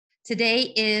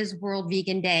Today is World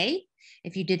Vegan Day,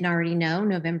 if you didn't already know,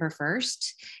 November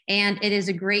 1st. And it is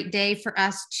a great day for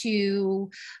us to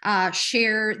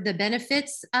share the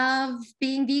benefits of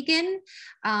being vegan,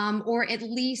 or at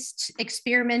least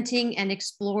experimenting and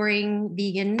exploring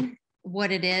vegan,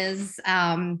 what it is,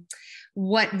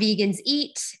 what vegans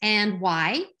eat and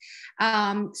why.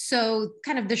 So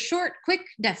kind of the short, quick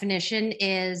definition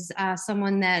is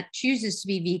someone that chooses to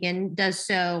be vegan does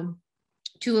so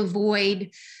to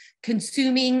avoid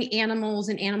consuming animals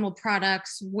and animal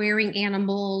products, wearing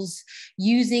animals,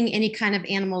 using any kind of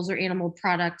animals or animal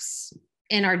products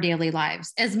in our daily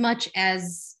lives as much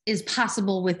as is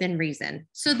possible within reason.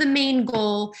 So the main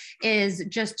goal is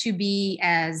just to be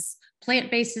as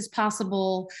plant-based as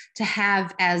possible, to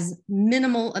have as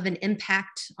minimal of an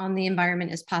impact on the environment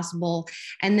as possible.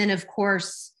 And then, of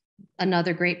course,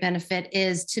 another great benefit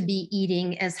is to be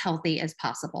eating as healthy as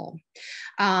possible.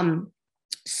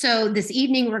 So this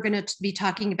evening, we're going to be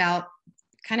talking about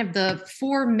kind of the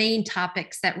four main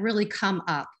topics that really come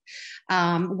up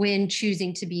when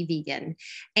choosing to be vegan.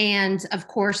 And of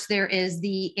course, there is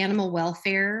the animal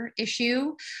welfare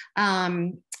issue,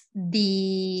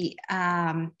 the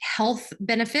health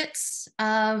benefits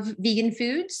of vegan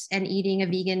foods and eating a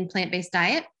vegan plant-based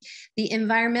diet, the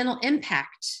environmental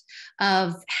impact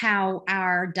of how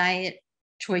our diet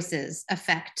choices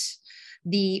affect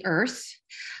the earth,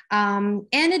 and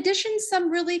in addition,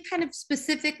 some really kind of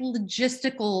specific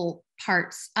logistical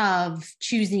parts of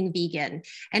choosing vegan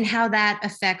and how that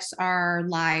affects our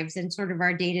lives and sort of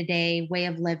our day-to-day way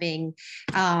of living,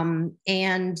 and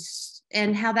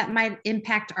how that might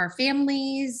impact our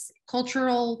families,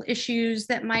 cultural issues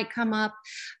that might come up,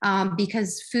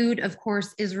 because food, of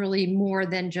course, is really more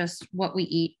than just what we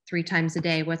eat 3 times a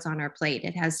day, what's on our plate.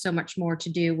 It has so much more to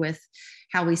do with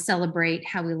how we celebrate,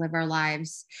 how we live our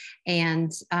lives, and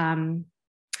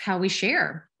how we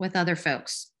share with other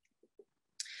folks.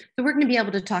 So we're going to be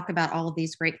able to talk about all of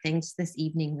these great things this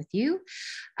evening with you.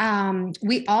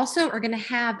 We also are going to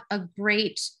have a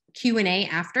great Q&A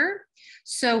after.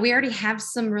 So we already have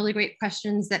some really great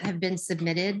questions that have been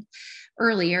submitted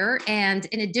earlier. And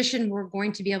in addition, we're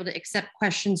going to be able to accept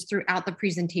questions throughout the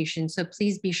presentation. So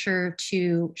please be sure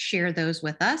to share those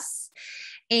with us.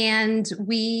 And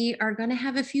we are going to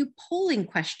have a few polling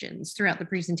questions throughout the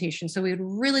presentation. So we would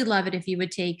really love it if you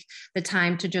would take the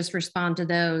time to just respond to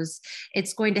those.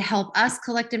 It's going to help us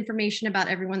collect information about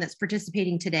everyone that's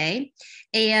participating today.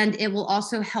 And it will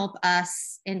also help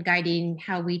us in guiding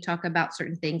how we talk about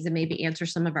certain things and maybe answer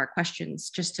some of our questions,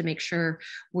 just to make sure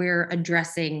we're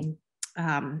addressing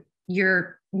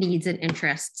your needs and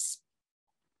interests.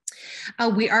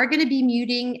 We are going to be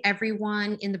muting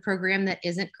everyone in the program that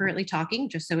isn't currently talking,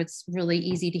 just so it's really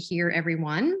easy to hear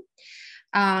everyone.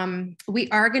 We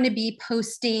are going to be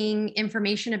posting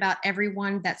information about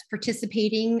everyone that's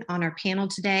participating on our panel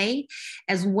today,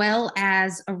 as well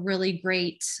as a really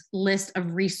great list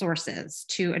of resources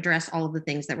to address all of the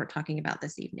things that we're talking about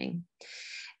this evening.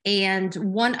 And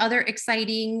one other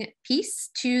exciting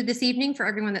piece to this evening for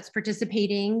everyone that's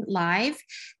participating live,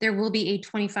 there will be a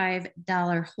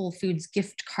 $25 Whole Foods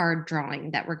gift card drawing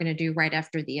that we're going to do right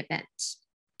after the event.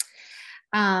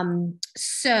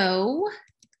 So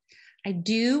I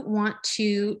do want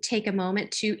to take a moment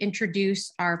to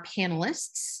introduce our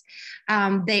panelists.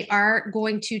 They are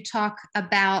going to talk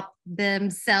about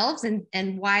themselves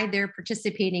and why they're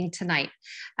participating tonight.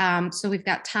 So we've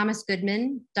got Thomas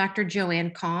Goodman, Dr.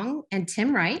 Joanne Kong, and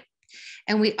Tim Wright.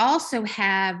 And we also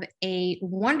have a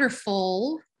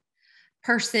wonderful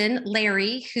person,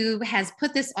 Larry, who has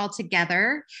put this all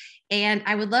together. And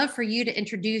I would love for you to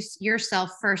introduce yourself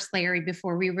first, Larry,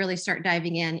 before we really start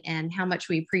diving in, and how much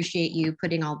we appreciate you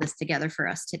putting all this together for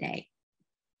us today.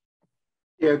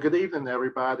 Yeah, good evening,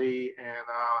 everybody. And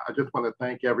I just want to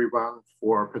thank everyone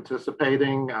for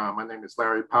participating. My name is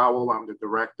Larry Powell. I'm the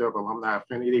Director of Alumni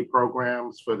Affinity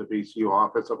Programs for the VCU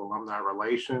Office of Alumni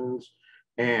Relations.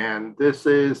 And this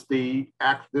is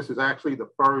actually the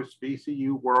first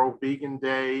VCU World Vegan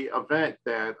Day event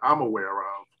that I'm aware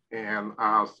of. And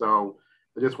so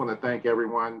I just want to thank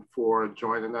everyone for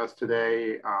joining us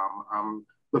today. I'm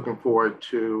looking forward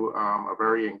to a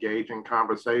very engaging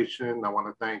conversation. I want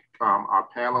to thank our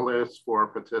panelists for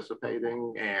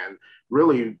participating and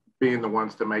really being the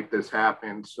ones to make this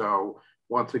happen. So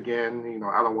once again,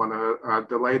 I don't want to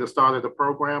delay the start of the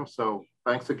program. So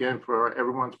thanks again for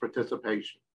everyone's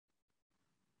participation.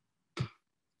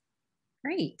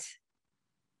 Great.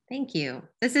 Thank you.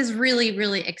 This is really,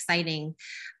 really exciting,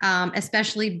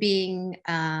 especially being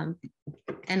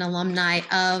an alumni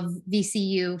of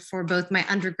VCU for both my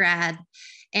undergrad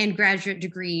and graduate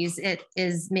degrees,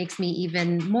 makes me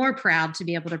even more proud to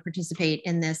be able to participate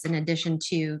in this, in addition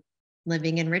to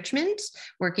living in Richmond,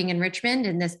 working in Richmond,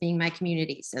 and this being my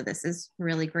community. So this is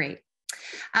really great.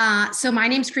 So my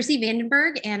name is Krissi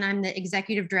Vandenberg, and I'm the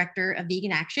Executive Director of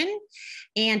Vegan Action.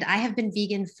 And I have been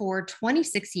vegan for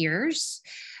 26 years.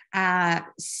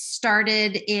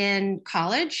 Started in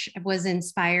college. I was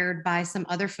inspired by some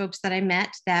other folks that I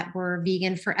met that were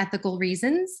vegan for ethical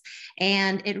reasons.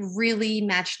 And it really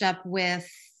matched up with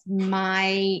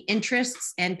my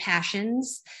interests and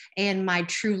passions and my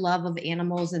true love of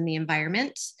animals and the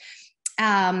environment.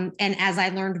 And as I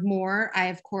learned more, I,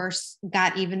 of course,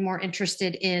 got even more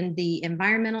interested in the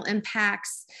environmental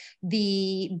impacts,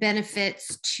 the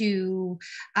benefits to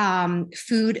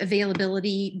food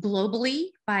availability globally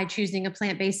by choosing a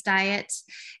plant-based diet,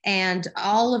 and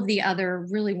all of the other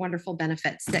really wonderful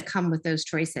benefits that come with those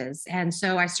choices. And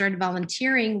so I started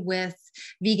volunteering with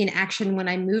Vegan Action when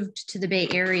I moved to the Bay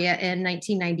Area in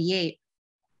 1998.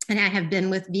 And I have been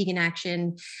with Vegan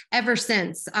Action ever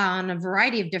since on a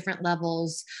variety of different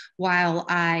levels while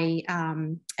I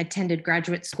attended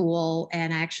graduate school,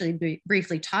 and I actually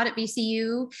briefly taught at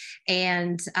VCU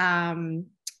and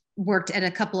worked at a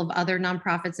couple of other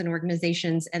nonprofits and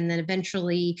organizations, and then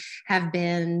eventually have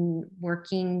been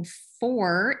working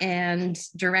for and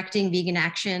directing Vegan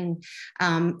Action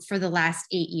for the last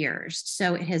 8 years.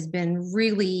 So it has been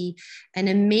really an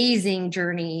amazing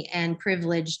journey and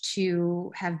privilege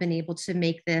to have been able to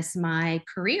make this my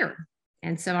career.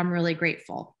 And so I'm really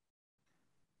grateful.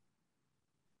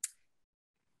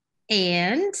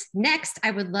 And next,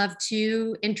 I would love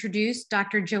to introduce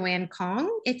Dr. Joanne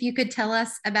Kong. If you could tell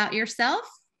us about yourself.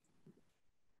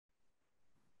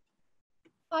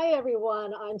 Hi,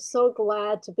 everyone. I'm so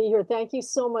glad to be here. Thank you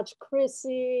so much,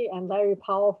 Krissi and Larry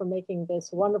Powell, for making this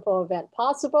wonderful event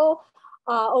possible.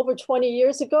 Over 20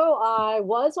 years ago, I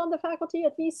was on the faculty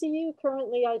at VCU.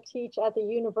 Currently, I teach at the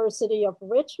University of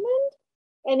Richmond.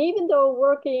 And even though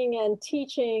working and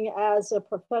teaching as a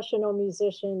professional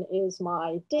musician is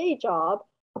my day job,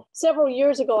 several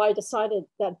years ago, I decided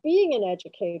that being an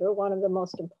educator, one of the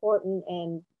most important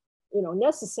and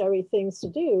necessary things to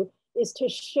do is to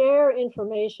share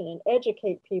information and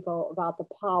educate people about the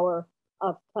power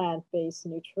of plant-based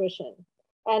nutrition.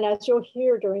 And as you'll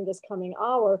hear during this coming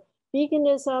hour,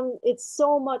 veganism, it's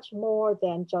so much more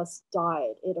than just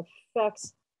diet. It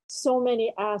affects so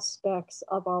many aspects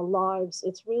of our lives.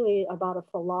 It's really about a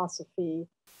philosophy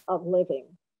of living.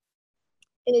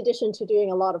 In addition to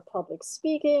doing a lot of public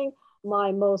speaking,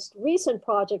 my most recent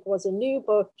project was a new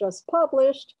book just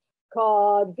published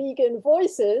called Vegan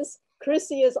Voices.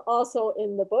 Krissi is also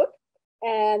in the book,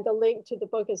 and the link to the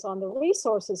book is on the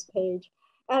resources page.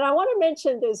 And I want to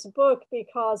mention this book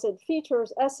because it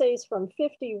features essays from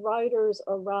 50 writers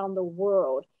around the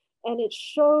world. And it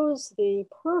shows the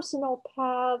personal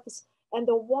paths and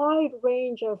the wide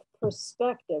range of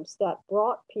perspectives that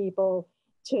brought people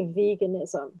to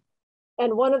veganism.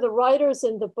 And one of the writers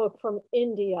in the book from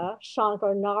India,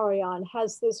 Shankar Narayan,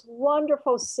 has this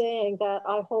wonderful saying that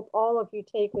I hope all of you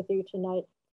take with you tonight.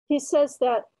 He says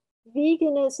that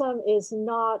veganism is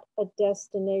not a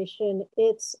destination,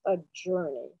 it's a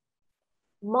journey.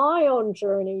 My own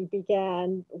journey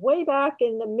began way back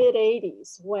in the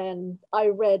mid-'80s when I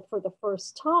read for the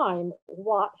first time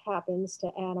What Happens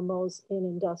to Animals in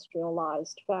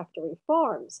Industrialized Factory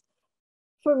Farms.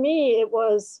 For me, it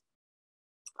was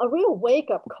a real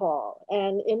wake-up call.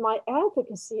 And in my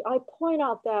advocacy, I point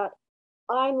out that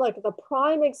I'm like the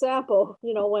prime example,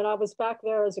 when I was back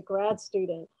there as a grad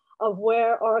student, of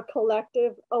where our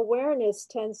collective awareness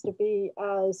tends to be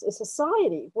as a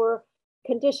society. We're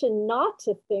conditioned not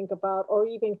to think about or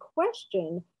even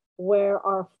question where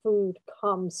our food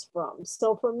comes from.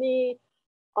 So for me,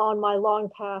 on my long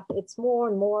path, it's more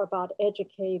and more about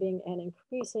educating and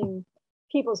increasing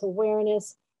people's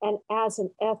awareness. And as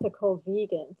an ethical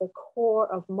vegan, the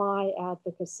core of my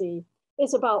advocacy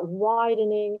is about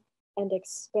widening and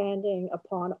expanding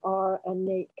upon our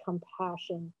innate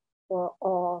compassion for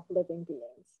all living beings.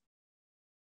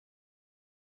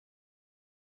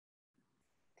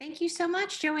 Thank you so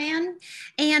much, Joanne.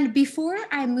 And before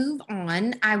I move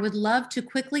on, I would love to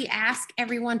quickly ask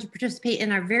everyone to participate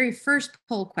in our very first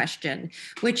poll question,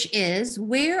 which is,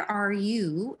 where are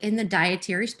you in the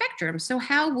dietary spectrum? So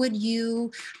how would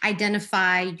you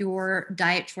identify your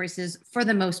diet choices for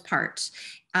the most part?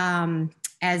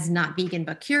 As not vegan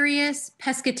but curious,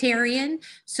 pescatarian,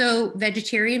 so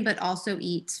vegetarian but also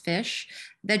eats fish,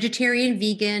 vegetarian,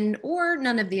 vegan, or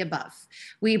none of the above.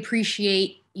 We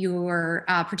appreciate your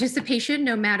participation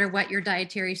no matter what your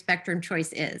dietary spectrum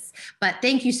choice is. But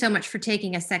thank you so much for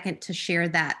taking a second to share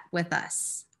that with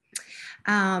us.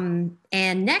 And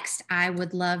next, I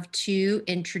would love to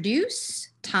introduce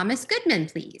Thomas Goodman,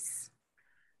 please.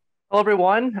 Hello,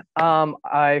 everyone.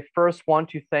 I first want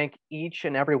to thank each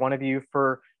and every one of you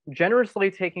for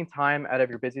generously taking time out of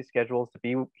your busy schedules to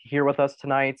be here with us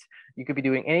tonight. You could be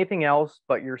doing anything else,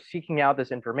 but you're seeking out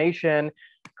this information,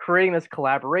 creating this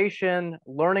collaboration,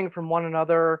 learning from one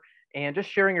another, and just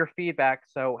sharing your feedback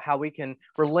so how we can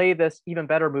relay this even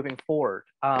better moving forward.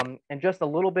 And just a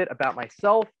little bit about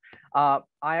myself. I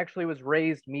actually was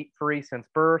raised meat-free since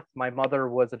birth. My mother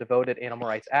was a devoted animal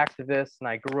rights activist, and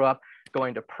I grew up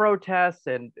going to protests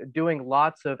and doing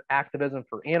lots of activism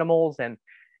for animals. And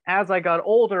as I got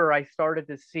older, I started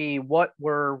to see what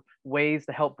were ways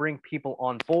to help bring people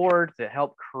on board, to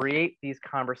help create these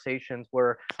conversations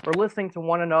where we're listening to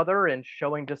one another and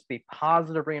showing just the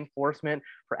positive reinforcement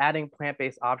for adding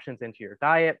plant-based options into your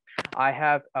diet. I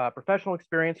have professional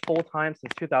experience full-time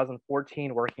since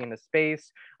 2014 working in the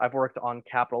space. I've worked on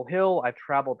Capitol Hill. I've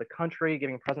traveled the country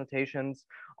giving presentations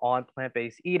on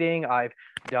plant-based eating. I've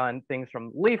done things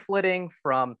from leafleting,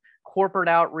 from corporate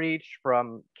outreach,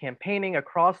 from campaigning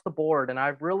across the board. And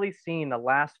I've really seen the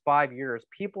last 5 years,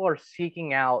 people are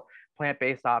seeking out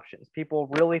plant-based options. People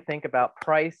really think about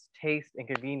price, taste, and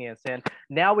convenience. And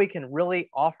now we can really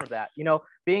offer that. You know,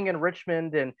 being in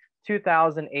Richmond in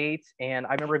 2008, and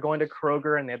I remember going to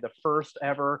Kroger and they had the first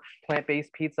ever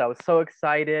plant-based pizza. I was so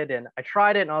excited and I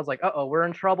tried it and I was like, uh-oh, we're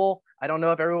in trouble. I don't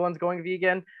know if everyone's going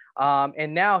vegan.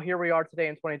 And now here we are today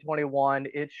in 2021.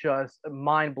 It's just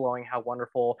mind-blowing how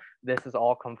wonderful this has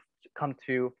all come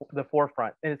to the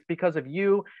forefront. And it's because of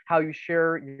you, how you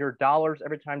share your dollars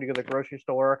every time you go to the grocery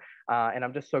store. And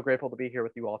I'm just so grateful to be here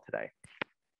with you all today.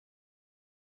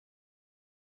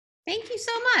 Thank you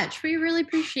so much. We really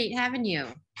appreciate having you.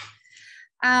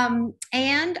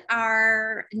 And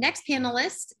our next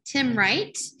panelist, Tim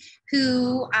Wright,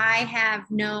 who I have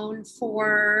known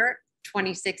for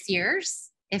 26 years,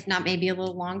 if not maybe a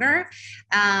little longer,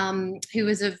 who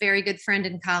is a very good friend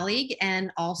and colleague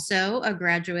and also a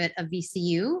graduate of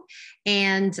VCU.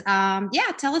 And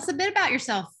yeah, tell us a bit about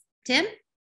yourself, Tim.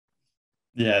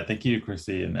 Yeah, thank you,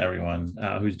 Krissi, and everyone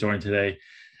who's joined today.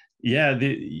 Yeah,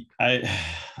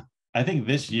 I think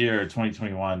this year,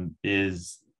 2021,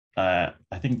 is, I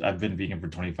think I've been vegan for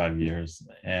 25 years.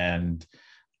 And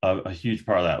a huge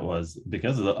part of that was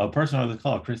because of a person I was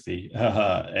called Krissi.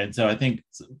 And so I think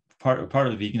part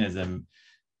of veganism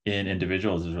in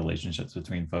individuals is relationships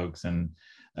between folks. And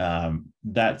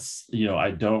that's, you know,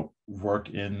 I don't work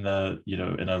in the, you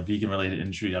know, in a vegan related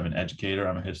industry. I'm an educator,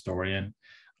 I'm a historian.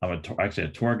 I'm actually a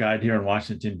tour guide here in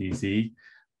Washington, DC,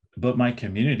 but my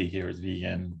community here is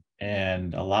vegan.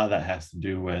 And a lot of that has to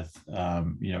do with,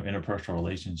 you know, interpersonal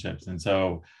relationships. And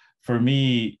so for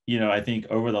me, you know, I think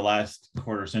over the last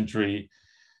quarter century,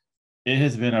 it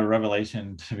has been a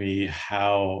revelation to me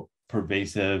how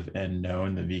pervasive and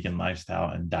known the vegan lifestyle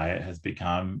and diet has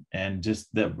become. And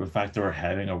just the fact that we're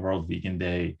having a World Vegan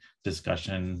Day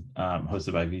discussion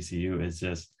hosted by VCU is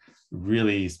just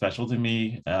really special to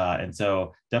me. And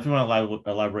so definitely want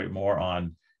to elaborate more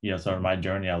on, you know, sort of my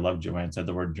journey. I love Joanne said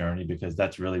the word journey because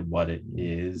that's really what it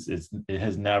is. It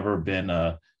has never been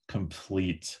a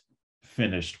complete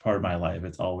finished part of my life.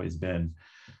 It's always been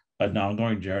an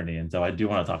ongoing journey. And so I do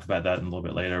want to talk about that in a little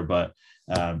bit later, but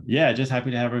yeah, just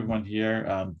happy to have everyone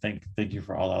here. Thank you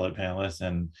for all the other panelists.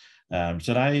 And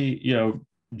should I, you know,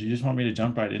 do you just want me to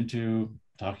jump right into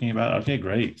talking about? Okay,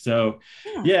 great. So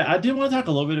yeah, I did want to talk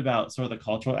a little bit about sort of the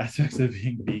cultural aspects of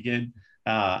being vegan.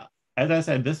 As I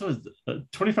said, this was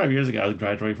 25 years ago. I was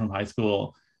graduating from high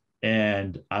school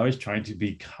and I was trying to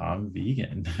become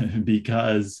vegan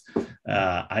because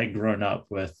I'd grown up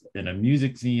in a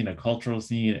music scene, a cultural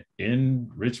scene in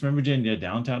Richmond, Virginia,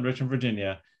 downtown Richmond,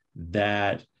 Virginia,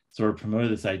 that sort of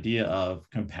promoted this idea of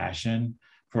compassion,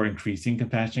 for increasing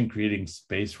compassion, creating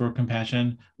space for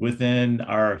compassion within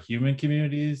our human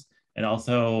communities and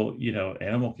also, you know,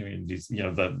 animal communities, you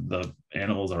know, the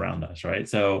animals around us, right?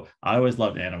 So I always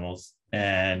loved animals,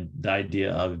 and the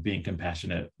idea of being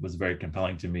compassionate was very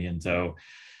compelling to me. And so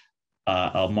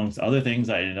amongst other things,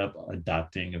 I ended up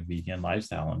adopting a vegan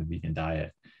lifestyle and a vegan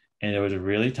diet. And it was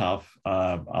really tough.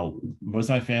 Most of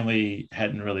my family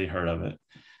hadn't really heard of it.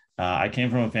 I came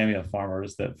from a family of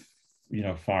farmers that, you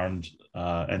know, farmed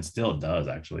and still does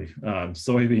actually,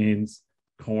 soybeans,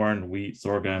 corn, wheat,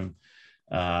 sorghum,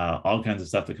 all kinds of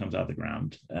stuff that comes out of the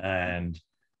ground. And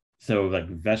so like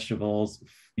vegetables,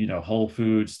 you know, whole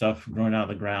food stuff growing out of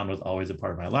the ground was always a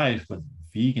part of my life, but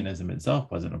veganism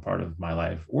itself wasn't a part of my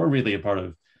life or really a part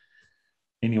of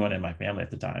anyone in my family at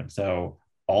the time. So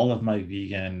all of my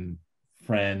vegan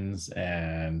friends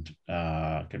and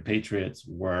compatriots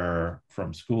were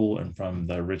from school and from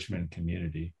the Richmond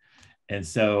community. And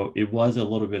so it was a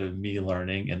little bit of me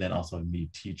learning and then also me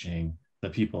teaching the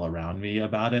people around me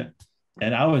about it.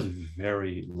 And I was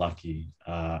very lucky.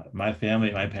 My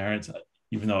family, my parents,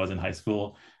 even though I was in high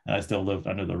school and I still lived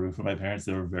under the roof of my parents,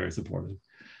 they were very supportive.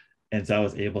 And so I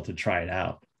was able to try it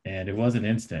out. And it wasn't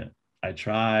instant. I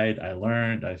tried, I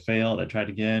learned, I failed, I tried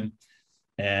again.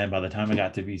 And by the time I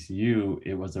got to VCU,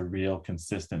 it was a real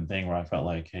consistent thing where I felt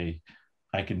like, hey,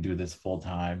 I can do this full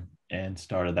time, and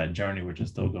started that journey, which is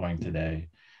still going today.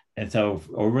 And so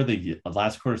over the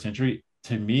last quarter century,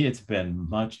 to me, it's been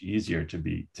much easier to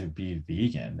be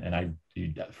vegan. And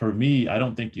for me, I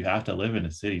don't think you have to live in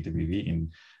a city to be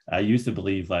vegan. I used to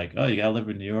believe like, oh, you gotta live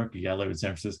in New York, you gotta live in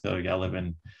San Francisco, you gotta live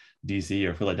in DC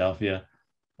or Philadelphia.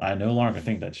 I no longer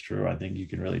think that's true. I think you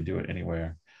can really do it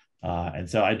anywhere. And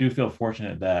so I do feel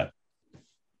fortunate that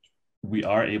we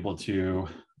are able to,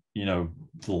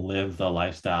 to live the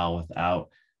lifestyle without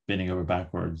bending over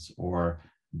backwards or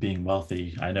being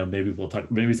wealthy. I know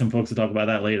maybe some folks will talk about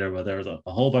that later, but there's a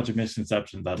whole bunch of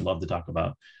misconceptions I'd love to talk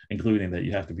about, including that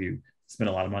you have to spend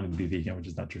a lot of money to be vegan, which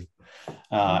is not true.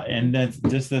 And then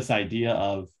just this idea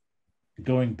of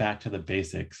going back to the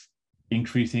basics,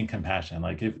 increasing compassion,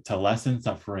 to lessen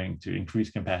suffering, to increase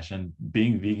compassion.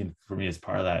 Being vegan for me is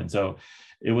part of that. And so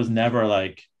it was never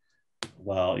like,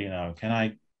 well, can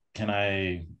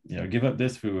I give up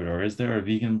this food, or is there a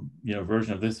vegan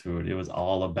version of this food? It was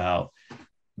all about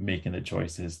making the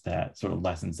choices that sort of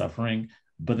lessen suffering.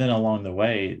 But then along the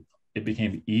way, it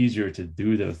became easier to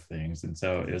do those things, and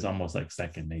so it was almost like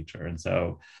second nature. And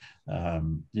so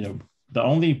the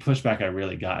only pushback I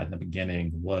really got in the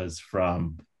beginning was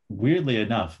from, weirdly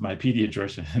enough, my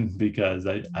pediatrician, because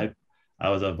I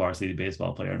was a varsity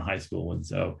baseball player in high school, and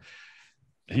so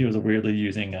he was weirdly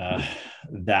using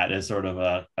that as sort of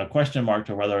a question mark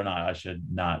to whether or not I should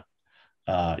not,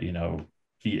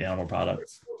 eat animal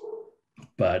products.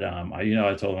 But I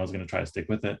told him I was going to try to stick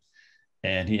with it,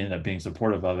 and he ended up being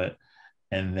supportive of it.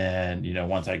 And then,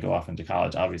 once I go off into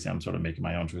college, obviously I'm sort of making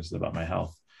my own choices about my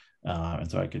health. And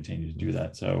so I continue to do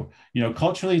that. So,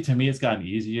 culturally, to me, it's gotten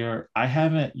easier. I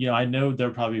haven't, I know there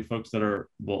are probably folks that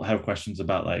will have questions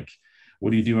about like, what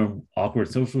do you do in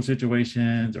awkward social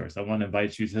situations, or someone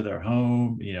invites you to their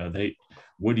home,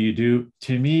 what do you do?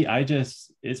 To me,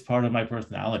 it's part of my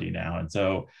personality now. And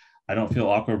so I don't feel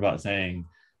awkward about saying,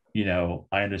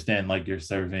 I understand, like, you're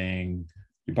serving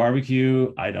your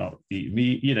barbecue, I don't eat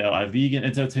meat, I'm vegan.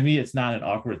 And so to me, it's not an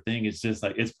awkward thing. It's just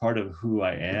like, it's part of who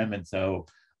I am. And so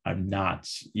I'm not,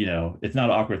 it's not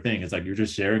an awkward thing. It's like, you're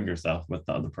just sharing yourself with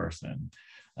the other person.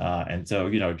 And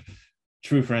so,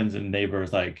 true friends and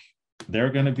neighbors, like,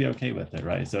 they're going to be okay with it,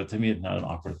 right? So to me, it's not an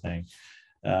awkward thing.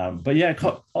 But yeah,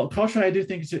 culture, I do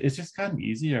think it's just gotten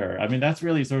easier. I mean, that's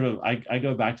really sort of, I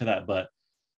go back to that, but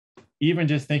even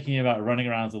just thinking about running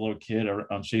around as a little kid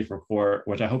on Schaefer Court,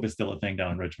 which I hope is still a thing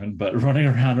down in Richmond, but running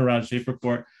around Schaefer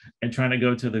Court and trying to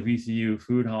go to the VCU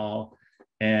food hall.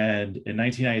 And in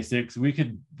 1996,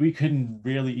 we couldn't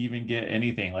really even get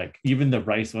anything. Like, even the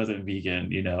rice wasn't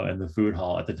vegan, in the food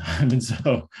hall at the time. And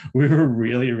so we were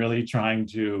really, really trying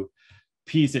to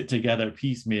piece it together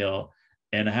piecemeal.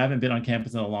 And I haven't been on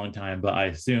campus in a long time, but I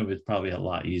assume it's probably a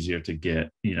lot easier to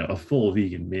get, a full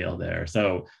vegan meal there.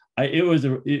 So every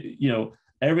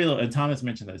little, and Thomas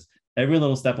mentioned this, every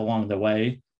little step along the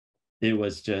way, it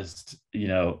was just,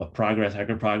 a progress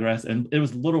after progress. And it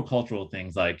was little cultural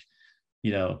things like,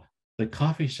 the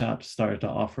coffee shops started to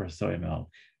offer soy milk.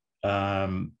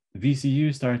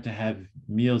 VCU started to have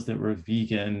meals that were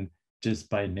vegan just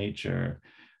by nature.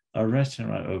 A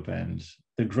restaurant opened.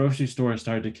 The grocery store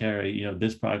started to carry,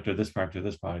 this product or this product or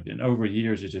this product. And over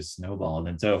years, it just snowballed.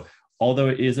 And so, although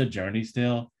it is a journey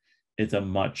still, it's a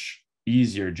much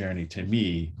easier journey to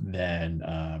me than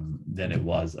it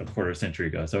was a quarter century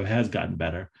ago. So it has gotten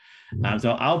better.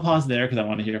 So I'll pause there because I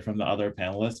want to hear from the other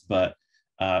panelists. But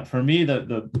for me,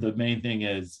 the main thing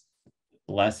is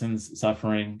lessens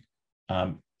suffering,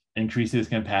 increases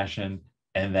compassion,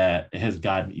 and that it has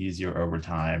gotten easier over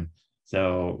time.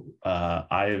 So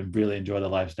I really enjoy the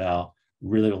lifestyle.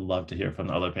 Really would love to hear from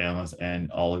the other panelists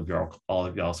and all of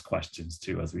y'all's questions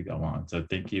too as we go on. So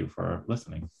thank you for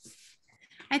listening.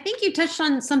 I think you touched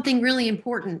on something really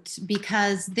important,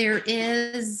 because there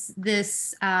is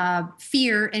this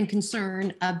fear and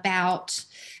concern about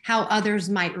how others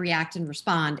might react and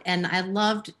respond. And I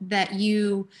loved that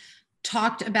you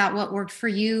talked about what worked for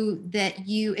you, that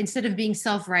you, instead of being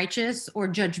self-righteous or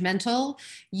judgmental,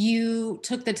 you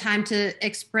took the time to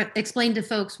explain to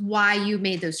folks why you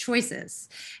made those choices.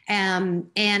 And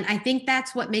I think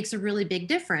that's what makes a really big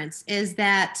difference, is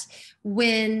that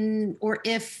when, or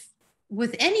if,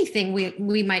 with anything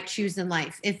we might choose in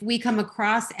life, if we come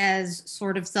across as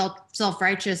sort of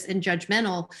self-righteous and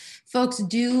judgmental, folks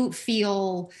do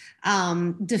feel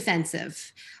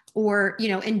defensive, or, you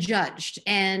know, and judged,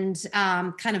 and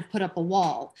kind of put up a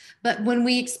wall. But when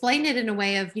we explain it in a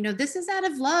way of, you know, this is out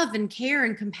of love and care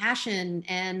and compassion,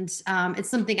 and it's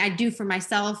something I do for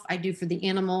myself, I do for the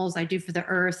animals, I do for the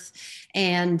earth.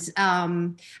 And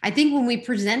I think when we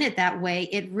present it that way,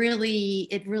 it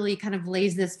really kind of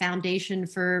lays this foundation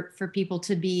for people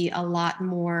to be a lot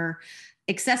more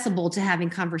accessible to having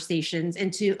conversations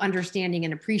and to understanding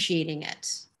and appreciating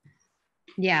it.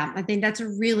 Yeah, I think that's a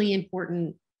really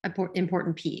important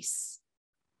piece.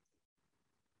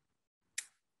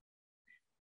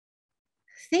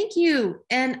 Thank you.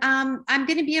 And I'm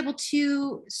going to be able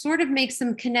to sort of make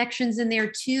some connections in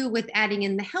there too, with adding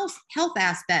in the health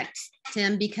aspect,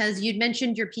 Tim, because you'd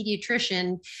mentioned your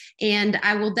pediatrician, and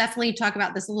I will definitely talk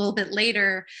about this a little bit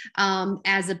later,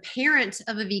 as a parent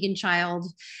of a vegan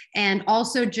child, and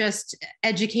also just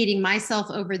educating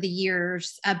myself over the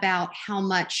years about how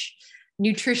much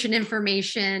nutrition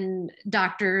information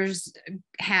doctors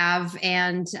have,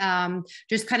 and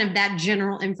just kind of that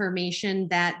general information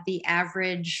that the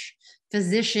average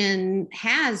physician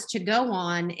has to go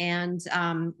on, and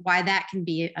why that can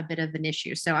be a bit of an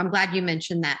issue. So I'm glad you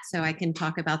mentioned that, so I can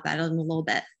talk about that in a little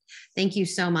bit. Thank you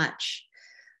so much.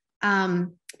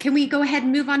 Can we go ahead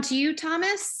and move on to you,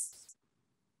 Thomas?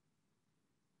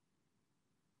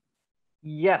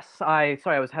 Yes, sorry,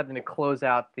 I was having to close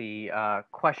out the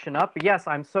question up. But yes,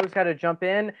 I'm so excited to jump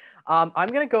in. I'm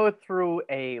going to go through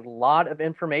a lot of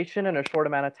information in a short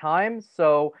amount of time.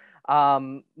 So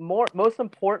most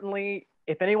importantly,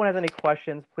 if anyone has any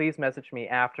questions, please message me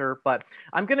after. But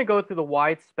I'm going to go through the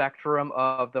wide spectrum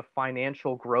of the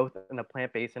financial growth in the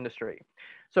plant-based industry.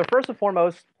 So first and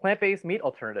foremost, plant-based meat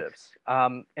alternatives.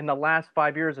 In the last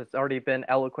 5 years, it's already been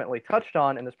eloquently touched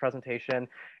on in this presentation,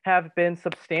 have been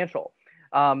substantial.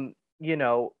 You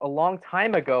know, a long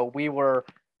time ago, we were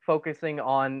focusing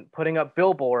on putting up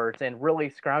billboards and really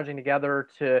scrounging together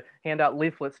to hand out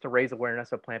leaflets to raise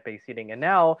awareness of plant-based eating. And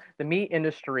now the meat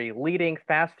industry, leading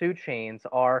fast food chains,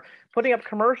 are putting up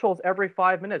commercials every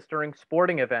 5 minutes during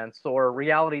sporting events or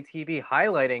reality TV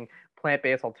highlighting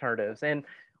plant-based alternatives. And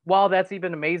while that's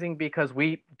even amazing because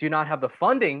we do not have the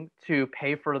funding to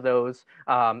pay for those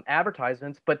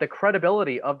advertisements, but the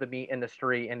credibility of the meat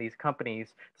industry and these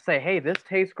companies to say, hey, this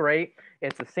tastes great.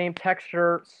 It's the same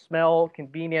texture, smell,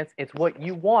 convenience. It's what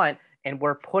you want, and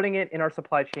we're putting it in our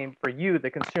supply chain for you,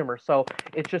 the consumer. So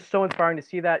it's just so inspiring to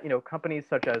see that, you know, companies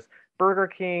such as Burger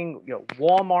King, you know,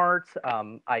 Walmart,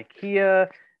 IKEA,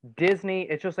 Disney,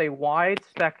 it's just a wide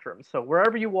spectrum. So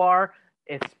wherever you are,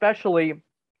 especially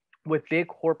with big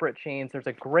corporate chains, there's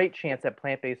a great chance that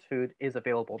plant-based food is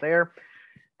available there.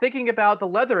 Thinking about the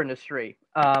leather industry,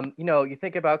 you know, you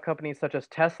think about companies such as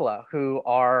Tesla who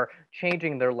are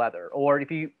changing their leather, or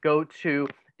if you go to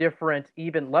different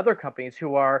even leather companies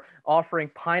who are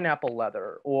offering pineapple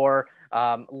leather or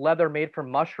leather made from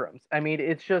mushrooms. I mean,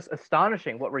 it's just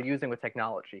astonishing what we're using with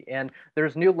technology. And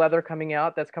there's new leather coming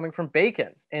out that's coming from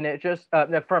bacon, and it just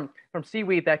from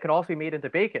seaweed that could also be made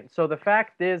into bacon. So the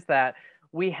fact is that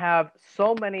we have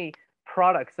so many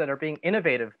products that are being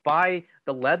innovated by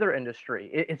the leather industry.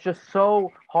 It's just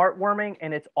so heartwarming,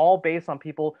 and it's all based on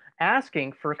people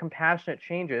asking for compassionate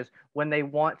changes when they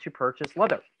want to purchase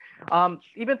leather.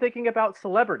 Even thinking about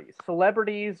celebrities.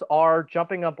 Celebrities are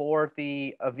jumping aboard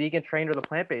the vegan train or the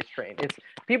plant-based train. It's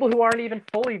people who aren't even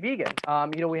fully vegan.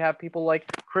 You know, we have people like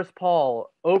Chris Paul,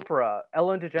 Oprah,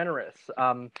 Ellen DeGeneres,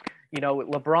 you know,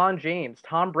 LeBron James,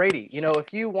 Tom Brady. You know,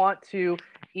 if you want to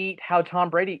eat how Tom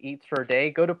Brady eats for a day,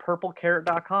 go to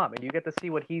purplecarrot.com and you get to see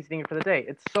what he's eating for the day.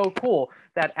 It's so cool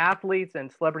that athletes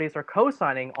and celebrities are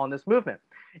co-signing on this movement.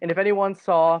 And if anyone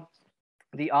saw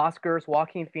the Oscars,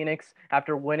 Joaquin Phoenix,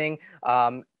 after winning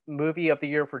movie of the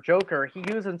year for Joker, he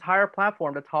used his entire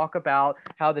platform to talk about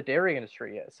how the dairy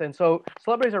industry is. And so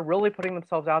celebrities are really putting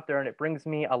themselves out there, and it brings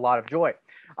me a lot of joy.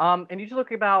 And you just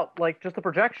look about like just the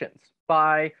projections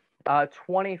by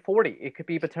 2040, it could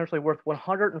be potentially worth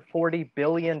 $140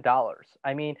 billion.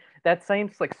 I mean, that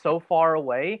seems like so far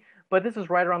away, but this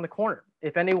is right around the corner.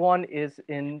 If anyone is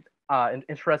in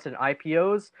interested in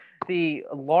IPOs. The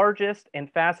largest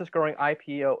and fastest growing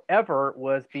IPO ever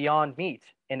was Beyond Meat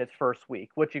in its first week,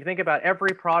 which you think about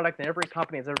every product and every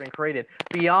company that's ever been created.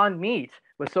 Beyond Meat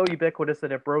was so ubiquitous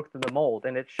that it broke through the mold,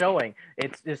 and it's showing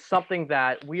it's just something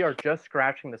that we are just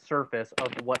scratching the surface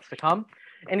of what's to come.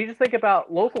 And you just think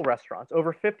about local restaurants.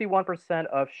 Over 51%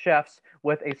 of chefs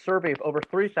with a survey of over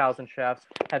 3,000 chefs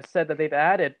have said that they've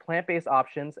added plant-based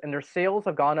options, and their sales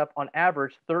have gone up on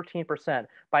average 13%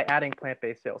 by adding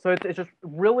plant-based sales. So it's just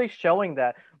really showing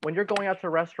that when you're going out to a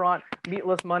restaurant,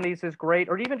 Meatless Mondays is great,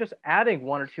 or even just adding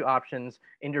one or two options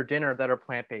in your dinner that are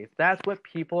plant-based. That's what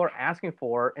people are asking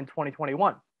for in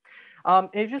 2021. And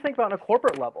you just think about on a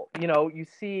corporate level, you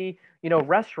see,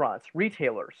 restaurants,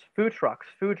 retailers, food trucks,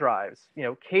 food drives,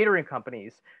 catering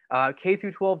companies, K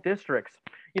through 12 districts.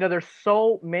 There's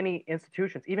so many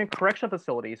institutions, even correctional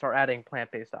facilities are adding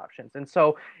plant-based options. And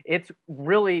so it's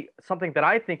really something that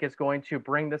I think is going to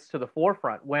bring this to the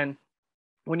forefront when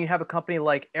you have a company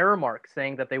like Aramark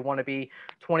saying that they want to be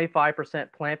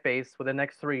 25% plant-based for the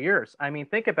next 3 years. I mean,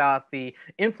 think about the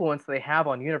influence they have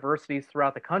on universities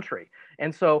throughout the country.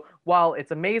 And so while it's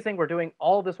amazing, we're doing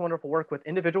all this wonderful work with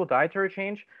individual dietary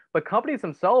change, but companies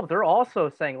themselves, they're also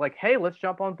saying like, hey, let's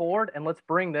jump on board and let's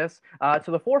bring this to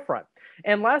the forefront.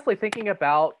 And lastly, thinking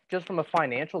about just from a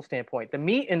financial standpoint, the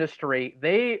meat industry,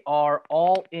 they are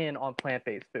all in on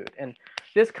plant-based food. And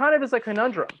this kind of is a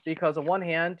conundrum because on one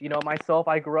hand, myself,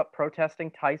 I grew up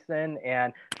protesting Tyson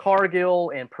and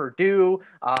Cargill and Purdue.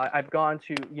 I've gone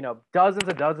to,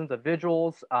 dozens of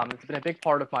vigils. It's been a big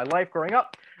part of my life growing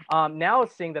up. Now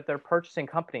it's seeing that they're purchasing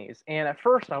companies. And at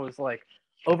first I was like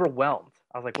overwhelmed.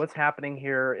 I was like, what's happening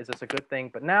here? Is this a good thing?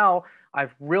 But now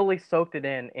I've really soaked it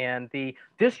in, and the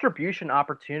distribution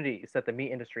opportunities that the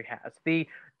meat industry has,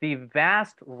 the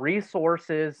vast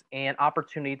resources and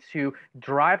opportunity to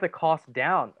drive the cost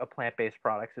down of plant-based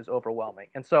products is overwhelming.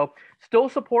 And so still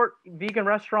support vegan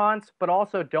restaurants, but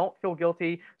also don't feel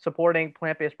guilty supporting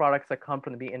plant-based products that come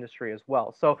from the meat industry as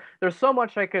well. So there's so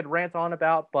much I could rant on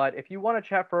about, but if you want to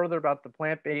chat further about the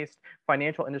plant-based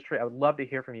financial industry, I would love to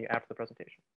hear from you after the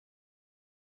presentation.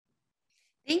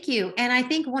 Thank you. And I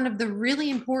think one of the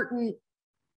really important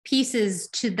pieces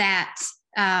to that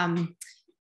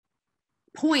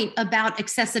point about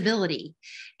accessibility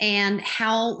and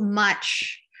how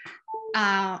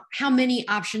many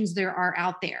options there are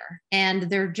out there, and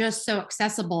they're just so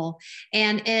accessible.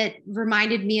 And it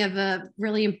reminded me of a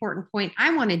really important point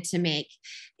I wanted to make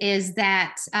is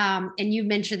that, and you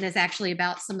mentioned this actually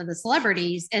about some of the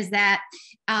celebrities, is that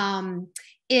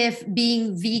if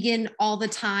being vegan all the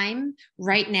time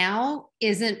right now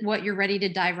isn't what you're ready to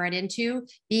dive right into,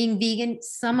 being vegan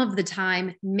some of the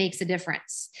time makes a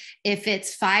difference. If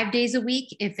it's 5 days a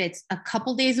week, if it's a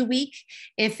couple days a week,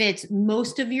 if it's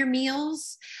most of your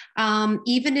meals,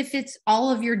 even if it's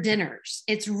all of your dinners,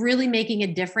 it's really making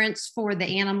a difference for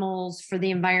the animals, for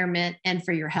the environment, and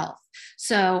for your health.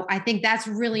 So I think that's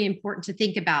really important to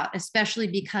think about, especially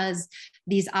because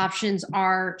these options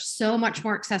are so much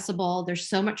more accessible. They're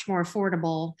so much more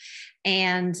affordable,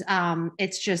 and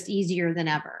it's just easier than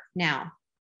ever now,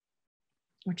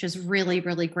 which is really,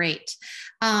 really great.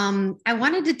 I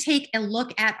wanted to take a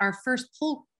look at our first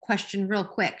poll question real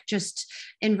quick, just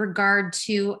in regard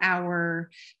to our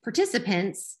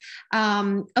participants.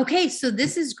 Okay, so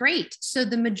this is great. So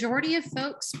the majority of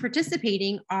folks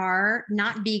participating are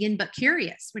not vegan, but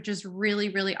curious, which is really,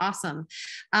 really awesome.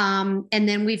 And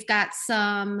then we've got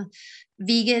some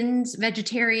vegans,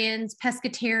 vegetarians,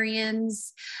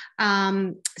 pescatarians.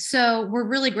 So we're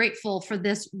really grateful for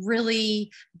this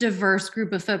really diverse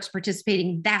group of folks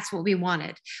participating. That's what we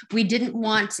wanted. We didn't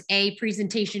want a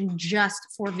presentation just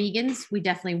for vegans. We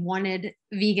definitely wanted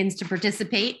vegans to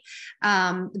participate,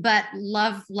 but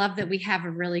love that we have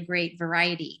a really great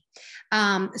variety.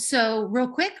 So real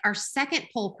quick, our second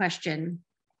poll question: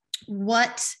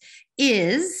 what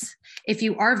is, if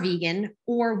you are vegan,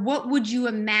 or what would you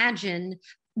imagine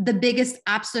the biggest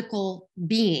obstacle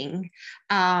being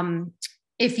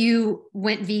if you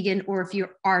went vegan or if you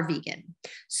are vegan?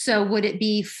 So would it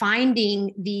be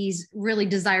finding these really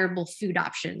desirable food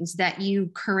options that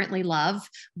you currently love,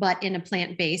 but in a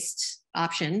plant-based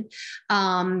option,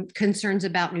 concerns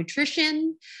about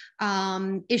nutrition,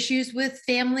 issues with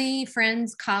family,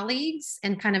 friends, colleagues,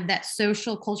 and kind of that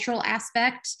social, cultural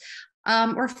aspect,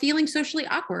 or feeling socially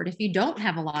awkward if you don't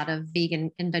have a lot of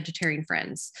vegan and vegetarian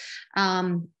friends?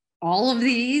 All of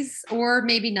these, or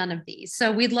maybe none of these.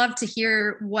 So we'd love to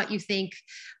hear what you think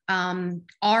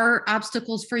are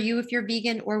obstacles for you if you're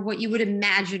vegan, or what you would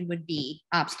imagine would be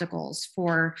obstacles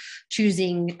for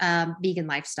choosing a vegan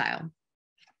lifestyle.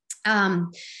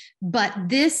 But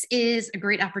this is a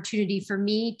great opportunity for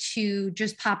me to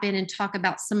just pop in and talk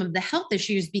about some of the health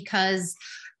issues, because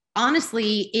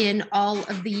honestly, in all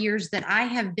of the years that I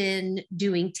have been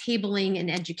doing tabling and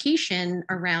education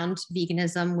around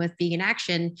veganism with Vegan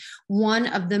Action, one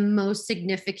of the most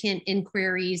significant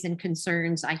inquiries and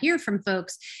concerns I hear from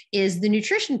folks is the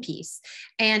nutrition piece.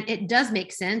 And it does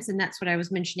make sense. And that's what I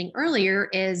was mentioning earlier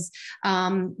is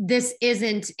this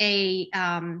isn't a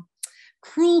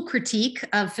cruel critique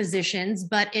of physicians,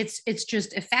 but it's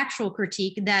just a factual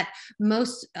critique that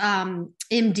most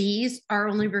MDs are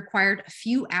only required a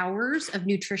few hours of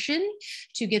nutrition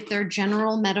to get their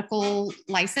general medical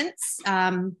license.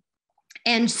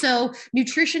 And so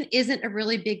nutrition isn't a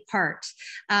really big part,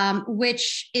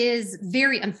 which is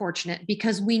very unfortunate,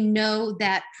 because we know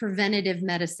that preventative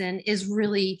medicine is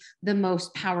really the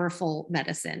most powerful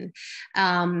medicine.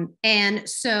 And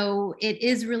so it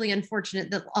is really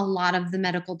unfortunate that a lot of the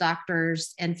medical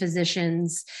doctors and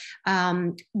physicians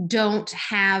don't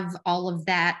have all of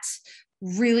that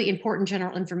really important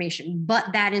general information, but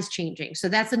that is changing. So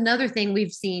that's another thing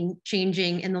we've seen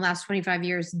changing in the last 25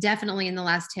 years, definitely in the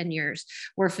last 10 years,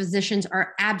 where physicians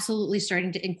are absolutely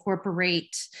starting to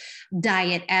incorporate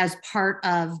diet as part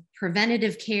of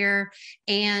preventative care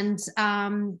and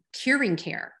curing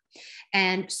care.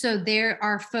 And so there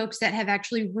are folks that have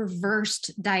actually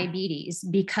reversed diabetes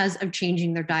because of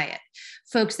changing their diet,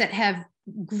 folks that have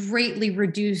greatly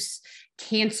reduced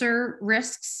cancer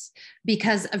risks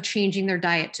because of changing their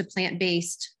diet to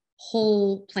plant-based,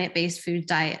 whole plant-based food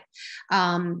diet,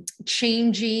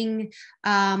 changing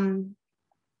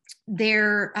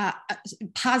their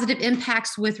positive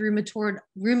impacts with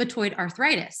rheumatoid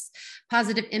arthritis,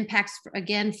 positive impacts,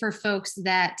 again, for folks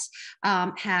that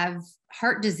have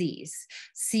heart disease,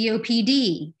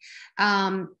 COPD.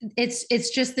 It's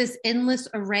just this endless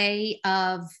array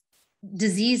of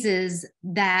diseases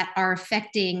that are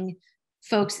affecting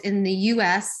folks in the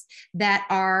US that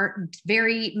are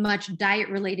very much diet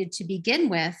related to begin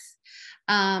with,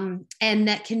 and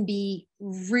that can be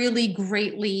really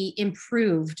greatly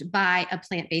improved by a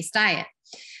plant-based diet.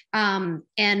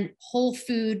 And whole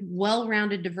food,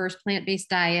 well-rounded, diverse plant-based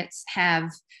diets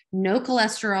have no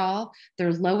cholesterol,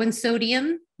 they're low in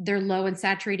sodium, they're low in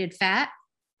saturated fat,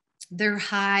 they're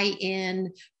high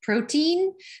in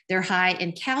protein, they're high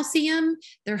in calcium,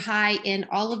 they're high in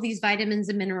all of these vitamins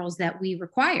and minerals that we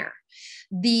require.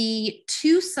 The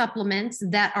two supplements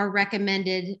that are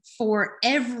recommended for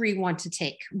everyone to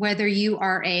take, whether you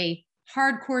are a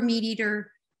hardcore meat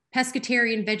eater,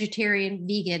 pescatarian, vegetarian,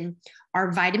 vegan, are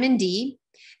vitamin D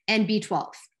and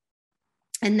B12.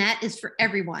 And that is for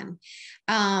everyone.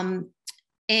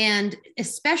 And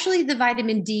especially the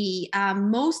vitamin D,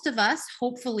 most of us,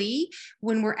 hopefully,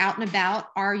 when we're out and about,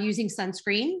 are using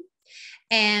sunscreen.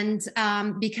 And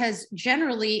because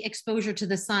generally exposure to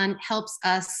the sun helps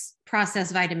us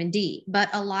process vitamin D, but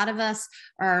a lot of us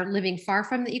are living far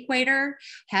from the equator,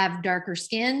 have darker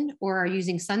skin, or are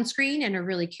using sunscreen and are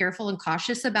really careful and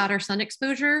cautious about our sun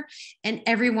exposure. And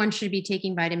everyone should be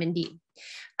taking vitamin D.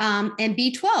 And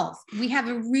B12, we have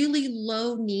a really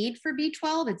low need for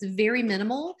B12. It's very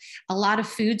minimal. A lot of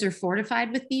foods are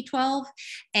fortified with B12.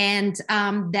 And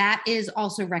that is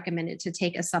also recommended to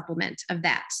take a supplement of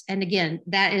that. And again,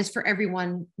 that is for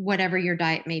everyone, whatever your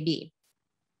diet may be.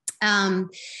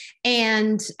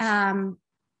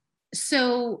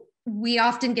 So we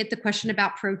often get the question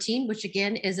about protein, which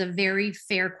again is a very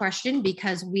fair question,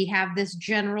 because we have this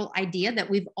general idea that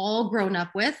we've all grown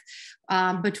up with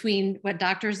between what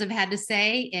doctors have had to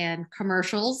say and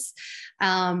commercials,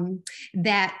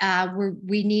 that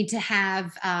we need to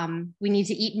have, we need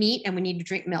to eat meat and we need to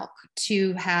drink milk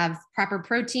to have proper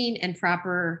protein and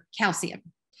proper calcium.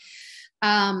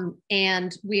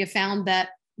 And we have found that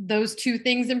those two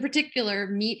things in particular,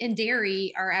 meat and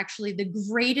dairy, are actually the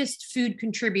greatest food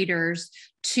contributors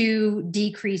to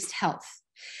decreased health.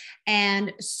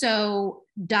 And so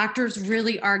doctors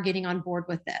really are getting on board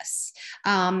with this.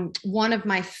 One of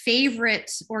my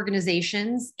favorite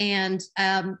organizations and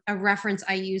a reference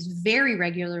I use very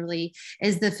regularly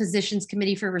is the Physicians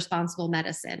Committee for Responsible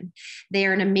Medicine. They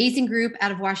are an amazing group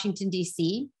out of Washington,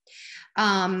 D.C.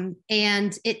 And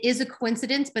it is a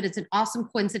coincidence, but it's an awesome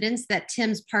coincidence that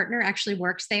Tim's partner actually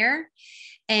works there.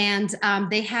 And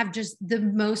they have just the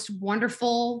most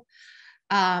wonderful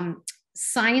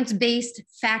science-based,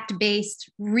 fact-based,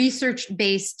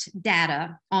 research-based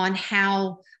data on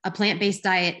how a plant-based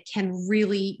diet can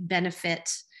really benefit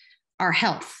our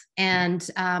health. And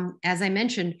as I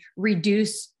mentioned,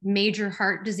 reduce major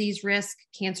heart disease risk,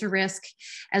 cancer risk,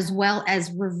 as well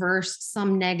as reverse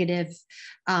some negative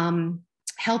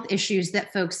health issues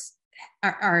that folks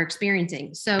are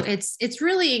experiencing. So it's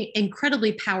really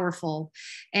incredibly powerful.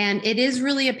 And it is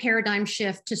really a paradigm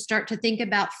shift to start to think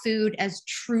about food as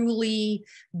truly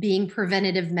being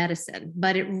preventative medicine,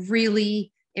 but it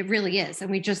really is.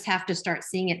 And we just have to start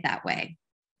seeing it that way.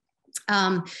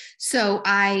 So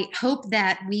I hope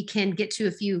that we can get to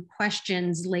a few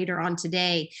questions later on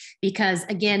today, because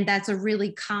again, that's a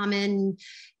really common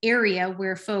area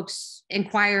where folks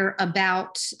inquire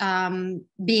about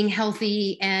being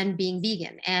healthy and being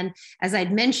vegan. And as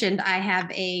I'd mentioned, I have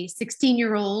a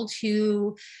 16-year-old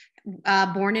who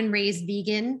born and raised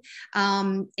vegan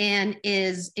and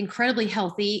is incredibly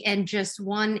healthy. And just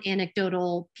one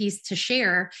anecdotal piece to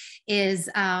share is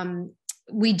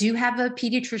we do have a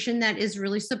pediatrician that is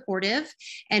really supportive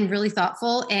and really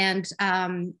thoughtful. And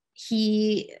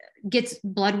he gets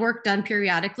blood work done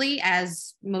periodically,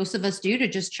 as most of us do, to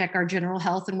just check our general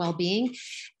health and well-being.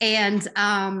 And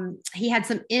he had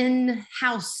some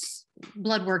in-house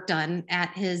blood work done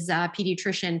at his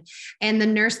pediatrician. And the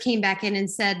nurse came back in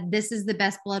and said, "This is the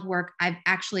best blood work I've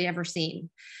actually ever seen."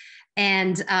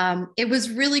 And it was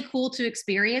really cool to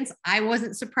experience. I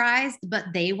wasn't surprised, but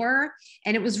they were.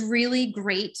 And it was really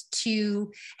great to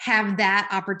have that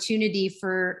opportunity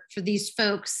for these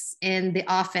folks in the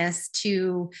office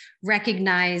to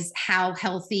recognize how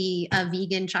healthy a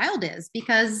vegan child is,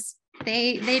 because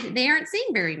they aren't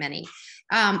seeing very many.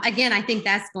 Again, I think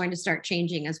that's going to start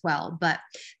changing as well, but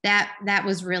that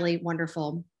was really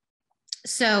wonderful.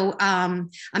 So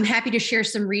I'm happy to share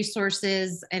some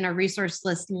resources in our resource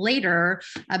list later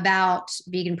about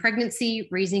vegan pregnancy,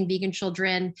 raising vegan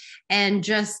children, and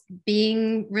just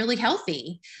being really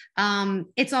healthy.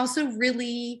 It's also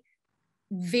really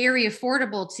very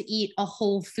affordable to eat a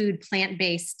whole food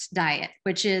plant-based diet,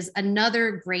 which is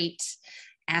another great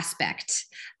aspect.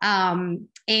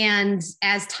 And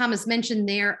as Thomas mentioned,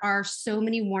 there are so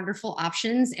many wonderful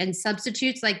options and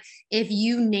substitutes. Like if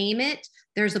you name it,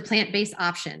 there's a plant-based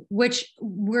option, which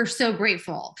we're so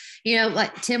grateful. You know,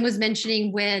 like Tim was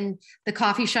mentioning, when the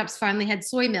coffee shops finally had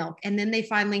soy milk, and then they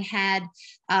finally had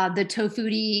the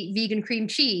tofu-y vegan cream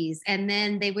cheese. And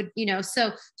then they would, you know,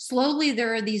 so slowly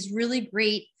there are these really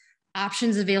great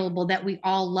options available that we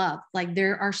all love. Like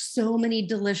there are so many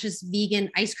delicious vegan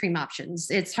ice cream options.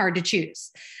 It's hard to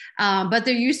choose, but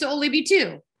there used to only be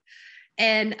two.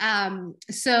 And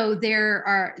so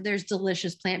there's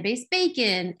delicious plant-based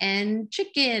bacon and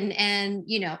chicken and,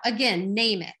 you know, again,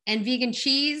 name it. And vegan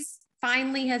cheese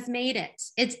finally has made it.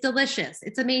 It's delicious.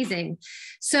 It's amazing.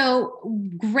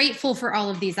 So grateful for all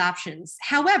of these options.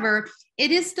 However, it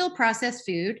is still processed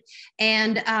food,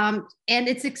 and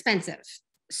it's expensive.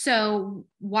 So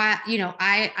why, you know,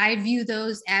 I view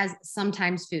those as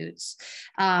sometimes foods.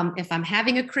 If I'm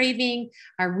having a craving,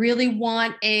 I really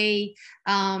want a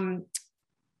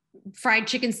fried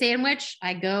chicken sandwich,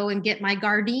 I go and get my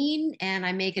Gardein and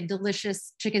I make a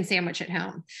delicious chicken sandwich at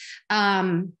home.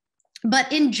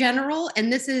 But in general,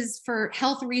 and this is for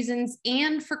health reasons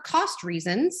and for cost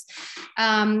reasons,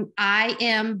 I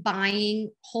am buying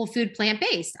whole food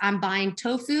plant-based. I'm buying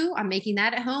tofu. I'm making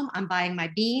that at home. I'm buying my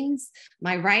beans,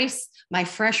 my rice, my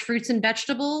fresh fruits and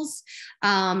vegetables.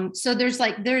 So there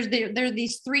are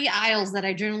these three aisles that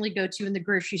I generally go to in the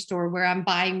grocery store where I'm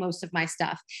buying most of my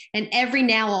stuff. And every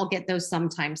now I'll get those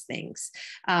sometimes things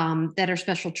that are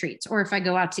special treats. Or if I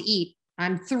go out to eat,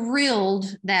 I'm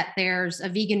thrilled that there's a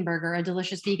vegan burger, a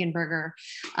delicious vegan burger,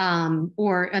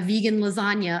 or a vegan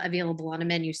lasagna available on a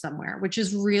menu somewhere, which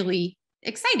is really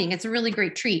exciting. It's a really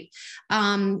great treat.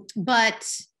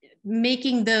 But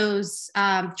making those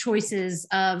choices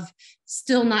of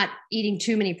still not eating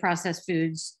too many processed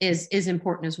foods is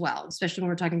important as well, especially when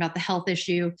we're talking about the health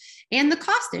issue and the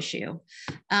cost issue.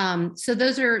 So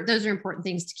those are important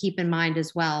things to keep in mind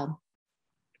as well.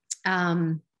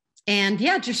 And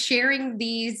yeah, just sharing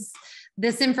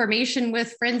this information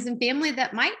with friends and family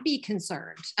that might be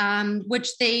concerned,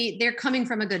 which they're coming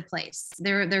from a good place.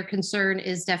 Their concern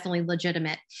is definitely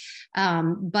legitimate,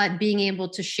 but being able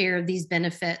to share these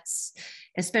benefits,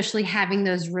 especially having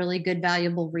those really good,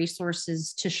 valuable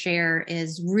resources to share,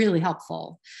 is really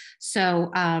helpful.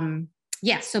 So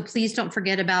yeah, so please don't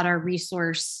forget about our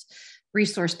resource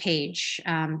page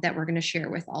that we're going to share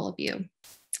with all of you.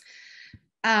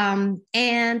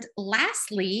 And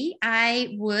lastly,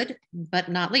 but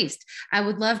not least, I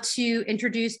would love to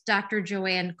introduce Dr.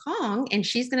 Joanne Kong, and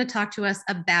she's going to talk to us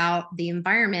about the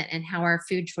environment and how our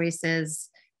food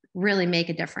choices really make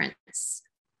a difference.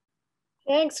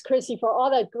 Thanks, Krissi, for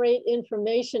all that great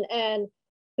information. And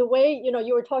the way, you know,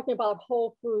 you were talking about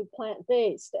whole food,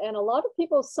 plant-based, and a lot of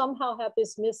people somehow have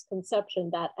this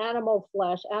misconception that animal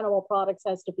flesh, animal products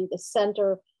has to be the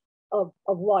center of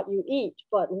what you eat.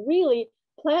 But really,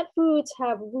 plant foods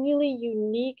have really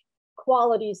unique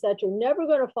qualities that you're never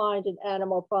going to find in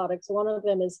animal products. One of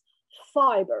them is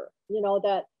fiber,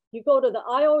 that you go to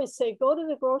I always say, go to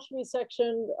the grocery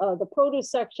section, the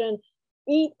produce section,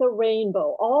 eat the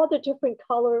rainbow. All the different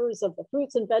colors of the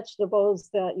fruits and vegetables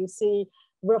that you see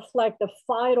reflect the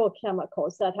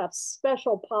phytochemicals that have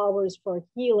special powers for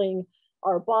healing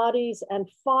our bodies. And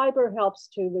fiber helps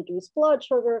to reduce blood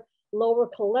sugar, lower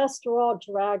cholesterol,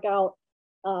 drag out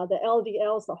the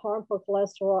LDLs, the harmful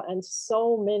cholesterol, and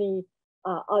so many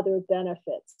other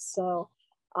benefits. So,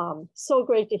 so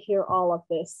great to hear all of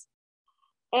this.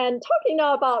 And talking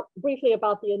now briefly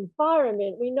about the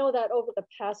environment, we know that over the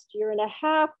past year and a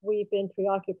half, we've been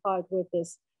preoccupied with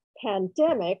this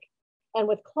pandemic. And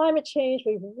with climate change,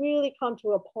 we've really come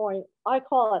to a point, I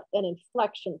call it an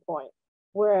inflection point,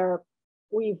 where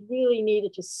we've really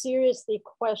needed to seriously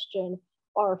question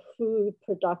our food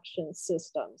production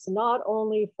systems, not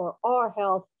only for our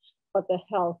health, but the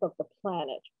health of the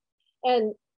planet.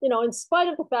 And in spite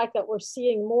of the fact that we're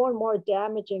seeing more and more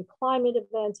damaging climate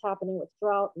events happening with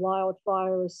drought,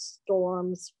 wildfires,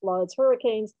 storms, floods,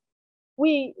 hurricanes,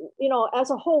 we, as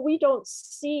a whole, we don't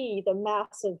see the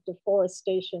massive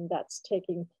deforestation that's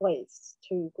taking place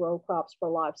to grow crops for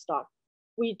livestock.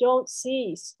 We don't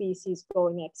see species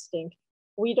going extinct.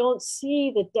 We don't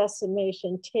see the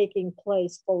decimation taking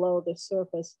place below the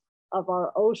surface of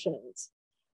our oceans.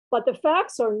 But the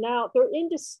facts are now, they're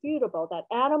indisputable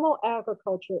that animal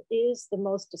agriculture is the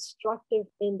most destructive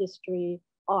industry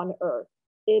on Earth.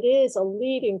 It is a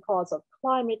leading cause of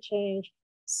climate change,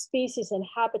 species and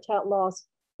habitat loss,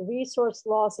 resource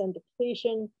loss and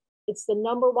depletion. It's the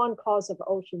 #1 cause of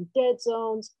ocean dead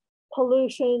zones,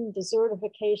 pollution,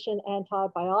 desertification,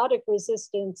 antibiotic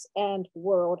resistance, and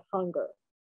world hunger.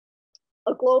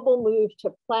 A global move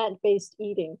to plant-based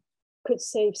eating could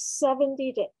save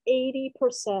 70 to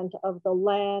 80% of the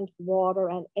land, water,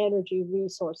 and energy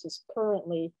resources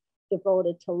currently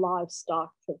devoted to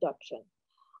livestock production.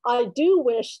 I do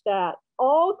wish that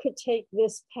all could take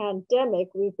this pandemic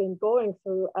we've been going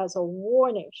through as a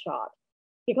warning shot,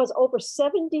 because over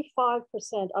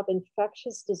 75% of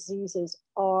infectious diseases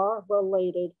are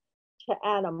related to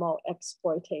animal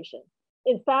exploitation.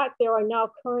 In fact, there are now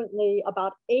currently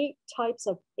about 8 types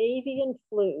of avian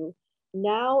flu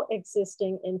now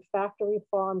existing in factory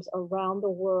farms around the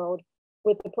world,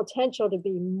 with the potential to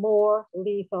be more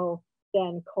lethal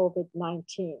than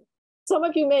COVID-19. Some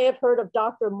of you may have heard of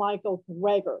Dr. Michael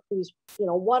Greger, who's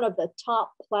one of the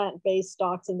top plant-based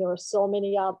docs, and there are so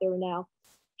many out there now.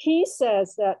 He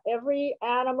says that every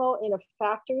animal in a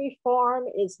factory farm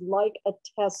is like a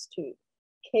test tube,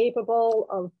 capable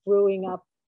of brewing up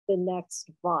the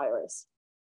next virus.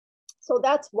 So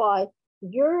that's why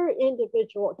your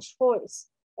individual choice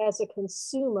as a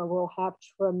consumer will have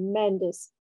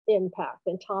tremendous impact.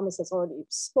 And Thomas has already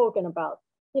spoken about,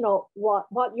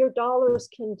 what your dollars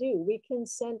can do. We can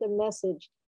send a message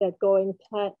that going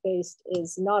plant-based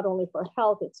is not only for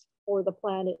health, it's for the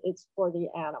planet, it's for the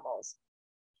animals.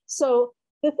 So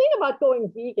the thing about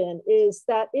going vegan is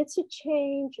that it's a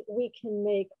change we can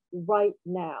make right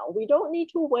now. We don't need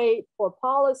to wait for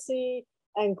policy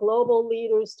and global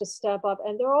leaders to step up,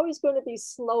 and they're always going to be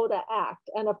slow to act.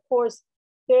 And of course,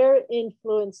 they're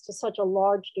influenced to such a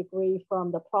large degree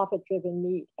from the profit-driven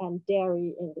meat and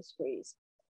dairy industries.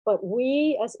 But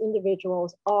we as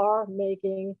individuals are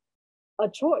making a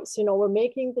choice. We're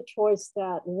making the choice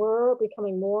that we're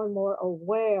becoming more and more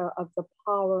aware of the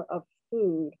power of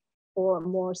food for a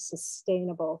more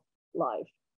sustainable life.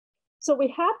 So we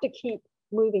have to keep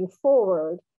moving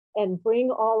forward and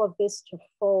bring all of this to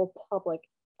full public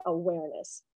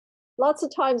awareness. Lots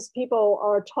of times people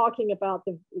are talking about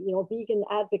vegan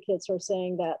advocates are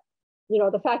saying that,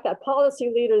 the fact that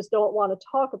policy leaders don't want to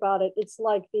talk about it, it's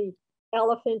like the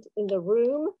elephant in the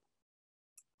room.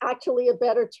 Actually, a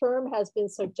better term has been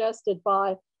suggested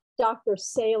by Dr.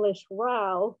 Salish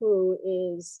Rao, who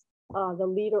is the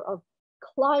leader of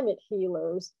Climate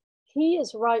Healers. He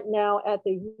is right now at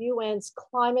the UN's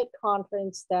climate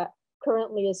conference that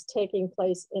currently is taking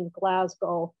place in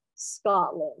Glasgow,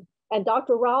 Scotland. And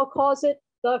Dr. Rao calls it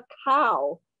the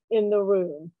cow in the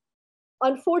room.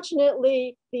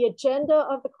 Unfortunately, the agenda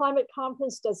of the climate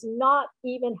conference does not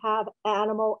even have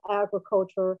animal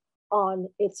agriculture on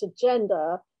its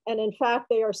agenda. And in fact,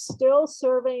 they are still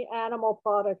serving animal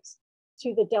products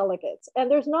to the delegates.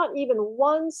 And there's not even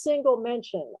one single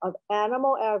mention of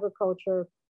animal agriculture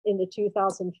in the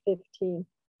 2015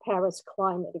 Paris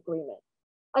Climate Agreement.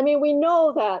 I mean, we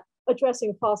know that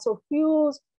addressing fossil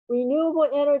fuels, renewable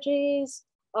energies,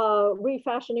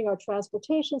 refashioning our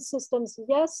transportation systems,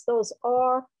 yes, those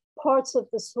are parts of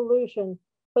the solution,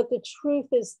 But the truth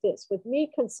is this, with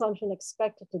meat consumption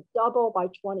expected to double by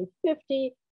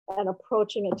 2050 and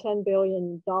approaching a $10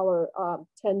 billion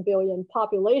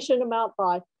population amount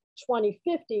by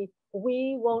 2050,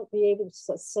 we won't be able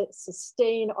to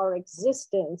sustain our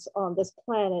existence on this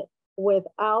planet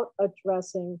without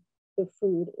addressing the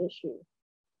food issue.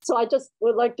 So I just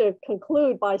would like to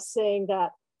conclude by saying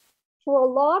that for a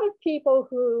lot of people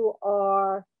who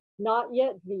are not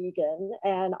yet vegan,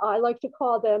 and I like to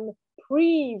call them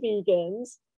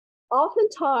pre-vegans,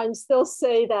 oftentimes they'll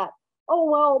say that, oh,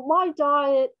 well, my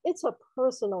diet, it's a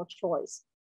personal choice.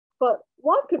 But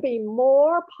what could be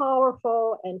more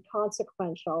powerful and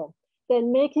consequential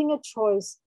than making a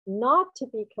choice not to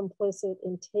be complicit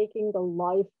in taking the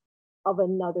life of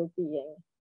another being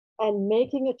and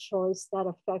making a choice that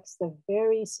affects the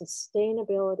very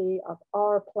sustainability of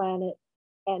our planet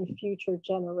and future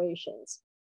generations?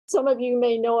 Some of you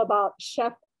may know about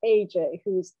Chef AJ,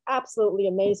 who's absolutely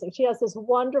amazing. She has this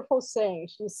wonderful saying.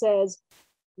 She says,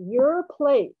 "Your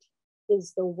plate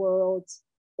is the world's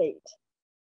fate."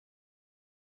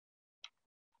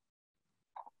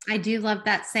 I do love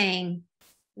that saying.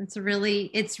 It's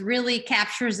really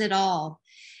captures it all.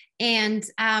 And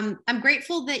I'm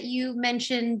grateful that you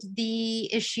mentioned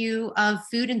the issue of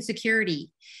food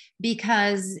insecurity,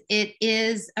 because it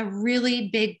is a really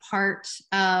big part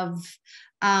of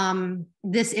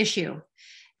this issue.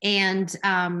 And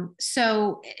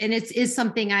it is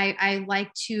something I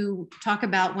like to talk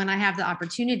about when I have the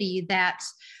opportunity, that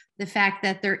the fact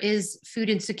that there is food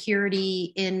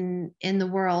insecurity in the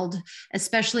world,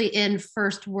 especially in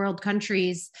first world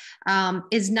countries,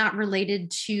 is not related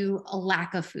to a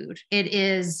lack of food. It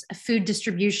is food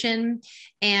distribution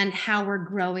and how we're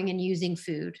growing and using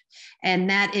food.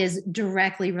 And that is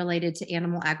directly related to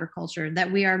animal agriculture,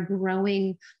 that we are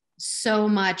growing so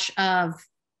much of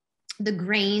the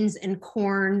grains and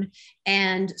corn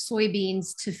and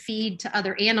soybeans to feed to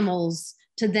other animals,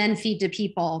 to then feed to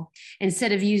people,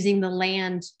 instead of using the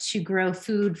land to grow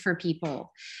food for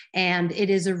people. And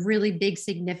it is a really big,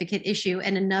 significant issue.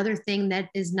 And another thing that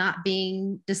is not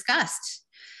being discussed.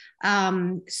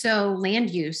 So land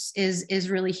use is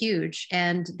really huge,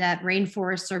 and that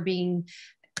rainforests are being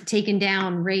taken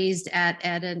down, raised at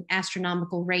an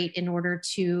astronomical rate in order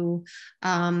to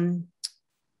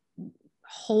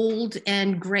hold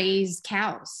and graze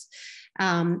cows.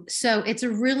 So it's a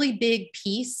really big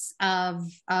piece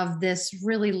of this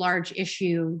really large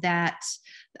issue that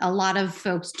a lot of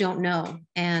folks don't know.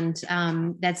 And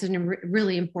that's a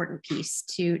really important piece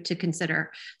to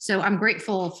consider. So I'm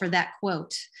grateful for that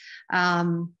quote.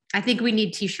 I think we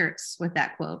need t-shirts with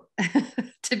that quote,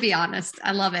 to be honest.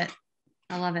 I love it.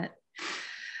 I love it.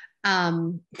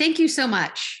 Thank you so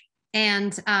much.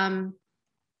 And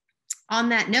on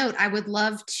that note, I would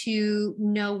love to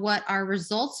know what our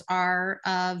results are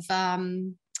of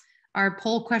our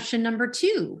poll question number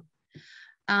 2.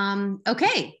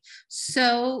 Okay,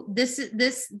 so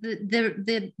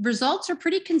the results are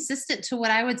pretty consistent to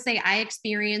what I would say I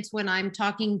experience when I'm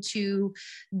talking to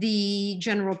the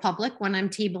general public when I'm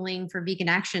tabling for Vegan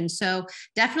Action. So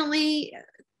definitely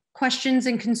questions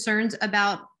and concerns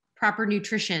about proper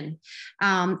nutrition.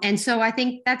 And so I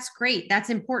think that's great.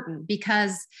 That's important,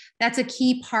 because that's a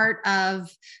key part of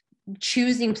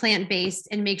choosing plant-based,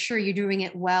 and make sure you're doing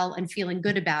it well and feeling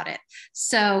good about it.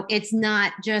 So it's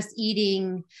not just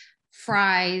eating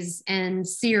fries and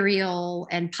cereal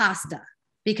and pasta,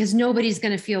 because nobody's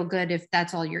going to feel good if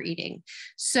that's all you're eating.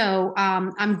 So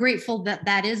I'm grateful that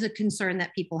that is a concern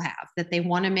that people have, that they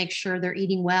want to make sure they're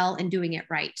eating well and doing it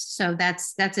right. So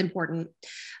that's important.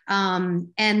 And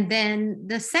then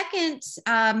the second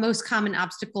most common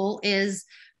obstacle is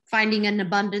finding an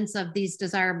abundance of these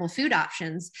desirable food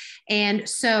options. And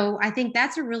so I think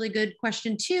that's a really good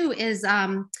question too, is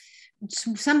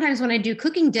sometimes when I do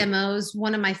cooking demos,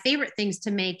 one of my favorite things to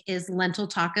make is lentil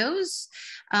tacos.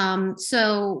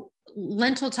 So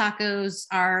lentil tacos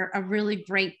are a really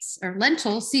great, or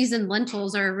seasoned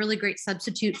lentils are a really great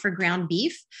substitute for ground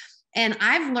beef. And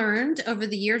I've learned over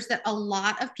the years that a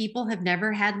lot of people have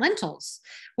never had lentils,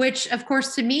 which of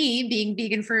course, to me, being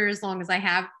vegan for as long as I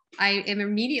have, I am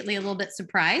immediately a little bit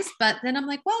surprised. But then I'm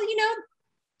like, well,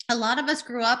 a lot of us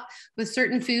grew up with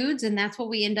certain foods, and that's what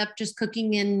we end up just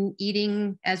cooking and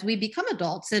eating as we become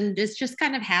adults. And it's just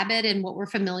kind of habit and what we're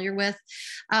familiar with.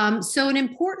 So an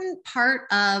important part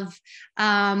of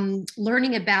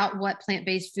learning about what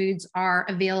plant-based foods are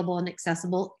available and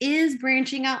accessible is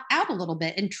branching out a little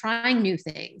bit and trying new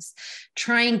things,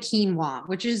 trying quinoa,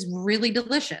 which is really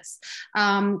delicious,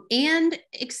 and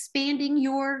expanding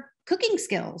your cooking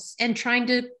skills and trying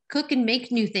to cook and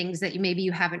make new things that maybe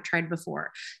you haven't tried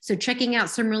before. So checking out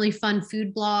some really fun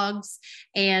food blogs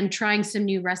and trying some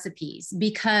new recipes,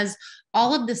 because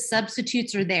all of the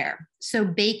substitutes are there. So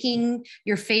baking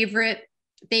your favorite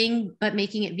thing, but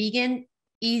making it vegan,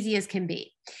 easy as can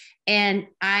be. And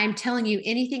I'm telling you,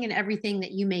 anything and everything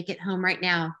that you make at home right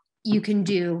now, you can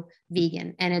do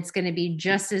vegan, and it's going to be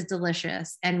just as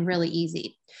delicious and really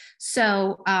easy.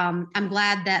 So I'm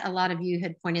glad that a lot of you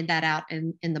had pointed that out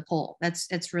in the poll.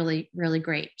 That's really, really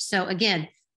great. So again,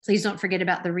 please don't forget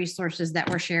about the resources that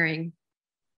we're sharing.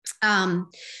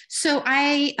 So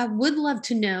I would love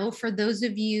to know, for those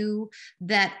of you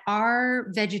that are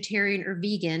vegetarian or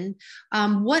vegan,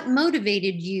 what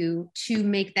motivated you to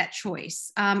make that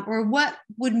choice, or what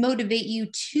would motivate you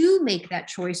to make that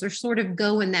choice or sort of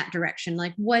go in that direction?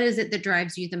 Like, what is it that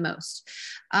drives you the most?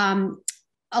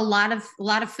 A lot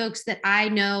of folks that I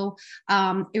know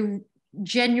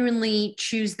genuinely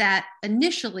choose that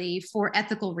initially for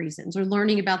ethical reasons or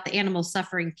learning about the animal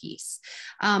suffering piece.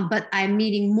 But I'm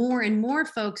meeting more and more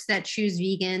folks that choose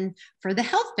vegan for the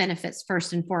health benefits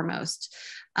first and foremost.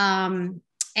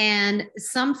 And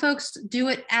some folks do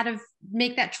it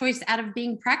make that choice out of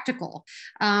being practical.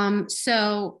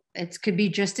 So it could be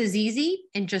just as easy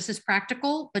and just as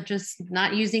practical, but just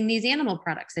not using these animal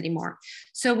products anymore.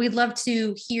 So we'd love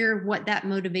to hear what that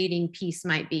motivating piece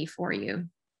might be for you.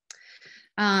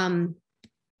 And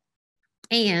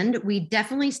we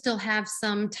definitely still have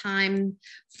some time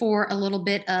for a little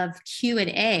bit of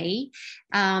Q&A.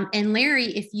 And Larry,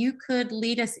 if you could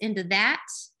lead us into that,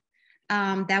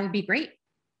 that would be great.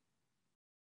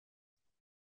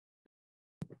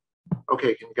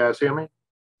 Okay, can you guys hear me?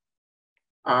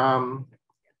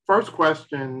 First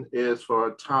question is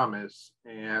for Thomas,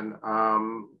 and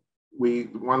one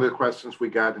of the questions we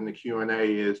got in the Q&A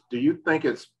is, do you think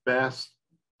it's best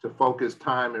to focus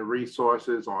time and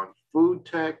resources on food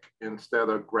tech instead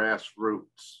of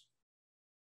grassroots?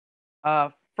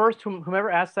 First, whomever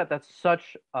asked that, that's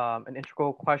such an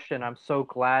integral question. I'm so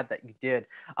glad that you did.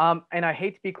 And I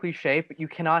hate to be cliche, but you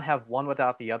cannot have one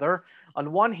without the other.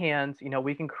 On one hand,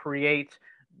 we can create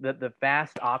the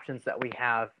vast options that we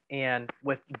have, and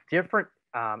with different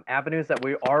avenues that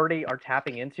we already are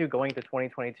tapping into going to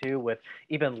 2022 with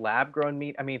even lab-grown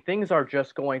meat. I mean, things are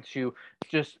just going to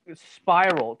just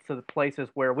spiral to the places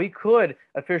where we could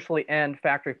officially end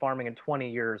factory farming in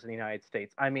 20 years in the United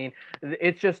States. I mean,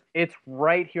 it's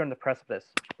right here on the precipice.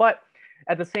 But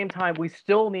at the same time, we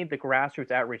still need the grassroots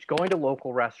outreach, going to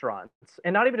local restaurants,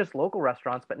 and not even just local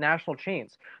restaurants, but national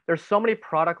chains. There's so many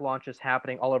product launches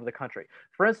happening all over the country.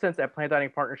 For instance, at Plant Dining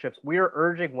Partnerships, we are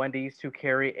urging Wendy's to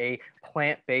carry a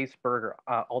plant-based burger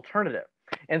alternative.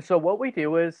 And so what we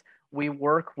do is we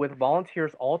work with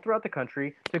volunteers all throughout the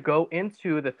country to go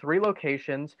into the 3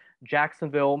 locations,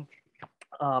 Jacksonville,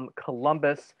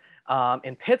 Columbus,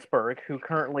 in Pittsburgh, who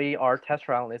currently are test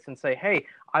trialing this, and say, hey,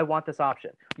 I want this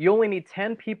option. You only need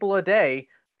 10 people a day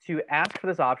to ask for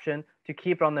this option, to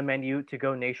keep it on the menu, to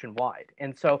go nationwide.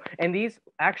 And these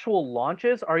actual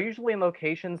launches are usually in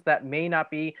locations that may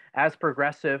not be as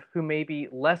progressive, who may be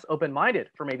less open-minded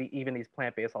for maybe even these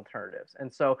plant-based alternatives.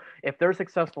 And so if they're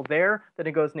successful there, then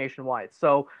it goes nationwide.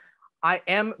 So I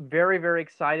am very, very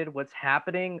excited what's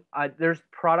happening. There's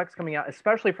products coming out,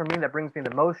 especially for me, that brings me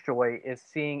the most joy is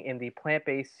seeing in the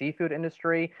plant-based seafood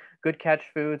industry, Good Catch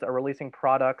Foods are releasing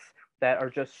products that are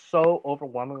just so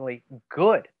overwhelmingly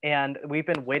good. And we've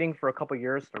been waiting for a couple of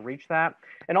years to reach that.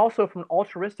 And also from an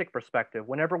altruistic perspective,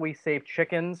 whenever we save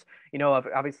chickens,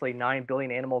 obviously 9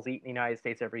 billion animals eat in the United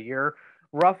States every year,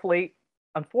 roughly,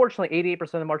 unfortunately, 88%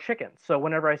 of them are chickens. So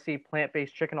whenever I see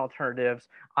plant-based chicken alternatives,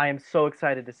 I am so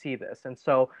excited to see this. And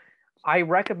so I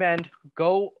recommend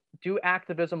go do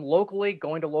activism locally,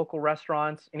 going to local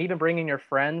restaurants, and even bringing your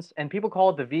friends. And people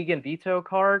call it the vegan veto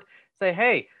card. Say,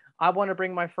 hey, I want to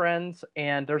bring my friends,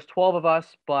 and there's 12 of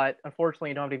us, but unfortunately,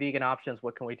 you don't have any vegan options.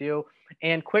 What can we do?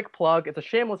 And quick plug, it's a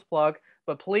shameless plug,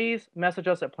 but please message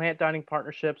us at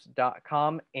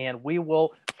plantdiningpartnerships.com, and we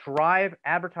will drive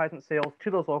advertisement sales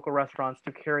to those local restaurants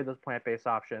to carry those plant-based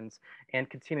options and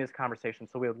continue this conversation.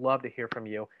 So we would love to hear from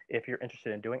you if you're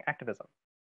interested in doing activism.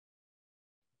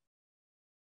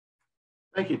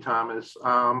 Thank you, Thomas.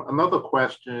 Another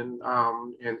question,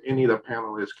 and any of the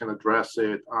panelists can address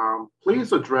it.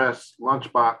 Please address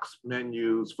lunchbox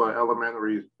menus for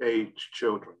elementary age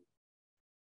children.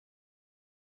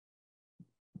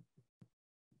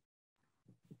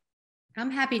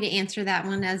 I'm happy to answer that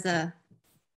one as a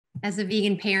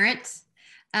vegan parent.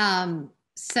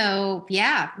 So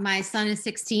yeah, my son is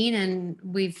 16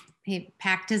 and he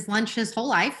packed his lunch his whole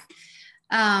life.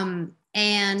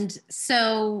 And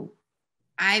so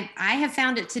I have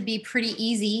found it to be pretty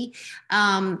easy.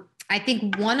 I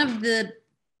think one of the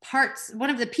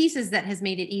pieces that has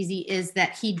made it easy is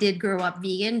that he did grow up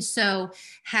vegan. So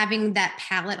having that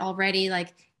palate already,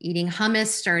 like eating hummus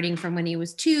starting from when he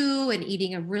was 2 and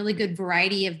eating a really good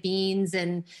variety of beans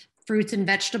and fruits and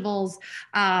vegetables.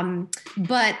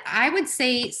 But I would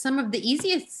say some of the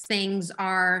easiest things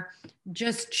are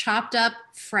just chopped up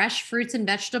fresh fruits and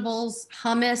vegetables,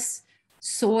 hummus,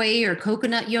 soy or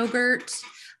coconut yogurt.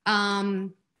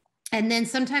 And then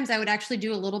sometimes I would actually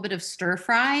do a little bit of stir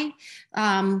fry,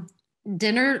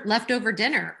 leftover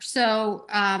dinner. So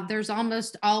there's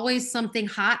almost always something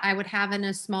hot I would have in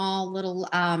a small little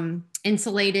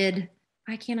insulated,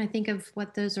 I think of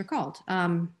what those are called.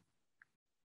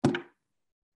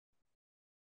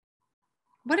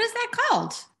 What is that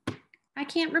called? I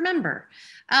can't remember.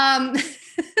 Thermos.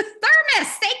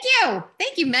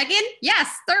 Thank you, Megan.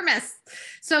 Yes, thermos.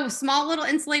 So small little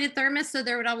insulated thermos. So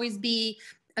there would always be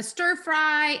a stir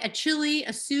fry, a chili,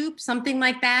 a soup, something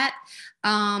like that.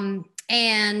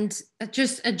 And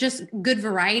just good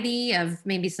variety of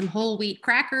maybe some whole wheat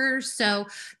crackers. So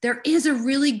there is a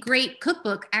really great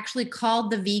cookbook actually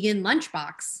called The Vegan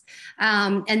Lunchbox.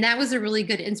 And that was a really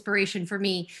good inspiration for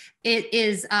me. It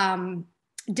is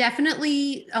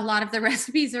definitely a lot of the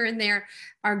recipes are in there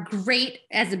are great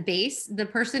as a base. The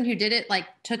person who did it like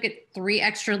took it 3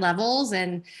 extra levels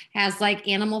and has like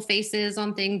animal faces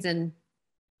on things and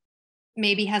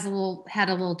maybe had a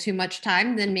little too much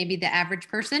time than maybe the average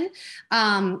person.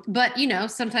 But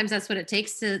sometimes that's what it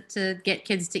takes to get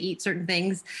kids to eat certain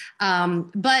things.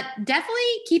 But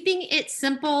definitely keeping it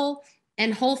simple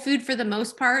and whole food for the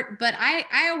most part. But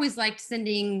I always liked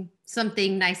sending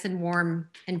something nice and warm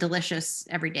and delicious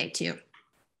every day too.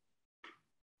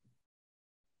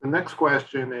 The next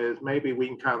question is, maybe we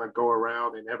can kind of go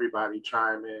around and everybody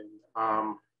chime in.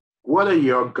 What are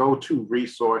your go-to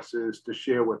resources to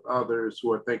share with others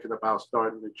who are thinking about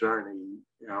starting the journey?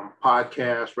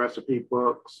 Podcasts, recipe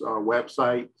books,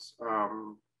 websites,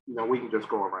 we can just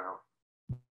go around.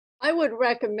 I would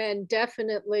recommend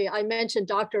definitely, I mentioned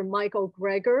Dr. Michael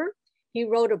Greger. He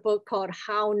wrote a book called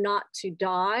How Not to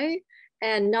Die.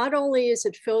 And not only is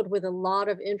it filled with a lot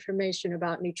of information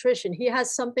about nutrition, he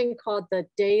has something called the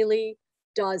Daily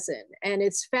Dozen, and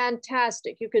it's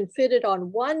fantastic. You can fit it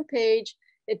on one page.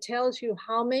 It tells you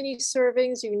how many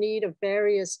servings you need of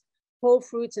various whole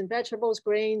fruits and vegetables,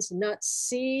 grains, nuts,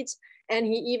 seeds, and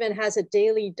he even has a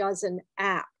Daily Dozen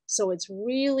app. So it's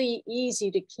really easy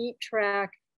to keep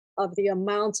track of the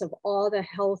amounts of all the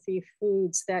healthy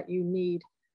foods that you need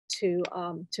to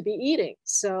be eating.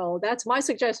 So that's my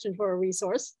suggestion for a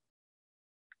resource.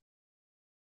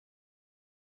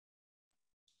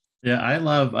 Yeah, I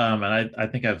love, and I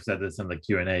think I've said this in the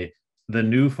Q&A, the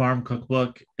New Farm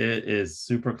Cookbook. It is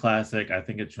super classic. I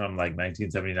think it's from like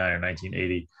 1979 or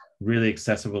 1980. Really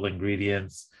accessible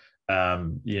ingredients. Get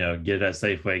it at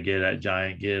Safeway, get it at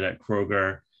Giant, get it at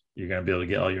Kroger. You're going to be able to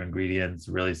get all your ingredients,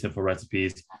 really simple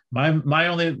recipes. My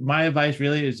advice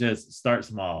really is just start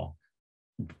small.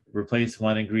 Replace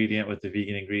one ingredient with the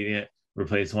vegan ingredient,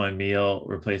 replace one meal,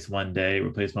 replace one day,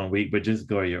 replace one week, but just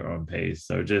go at your own pace.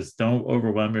 So just don't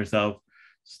overwhelm yourself.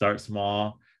 Start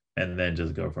small and then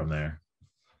just go from there.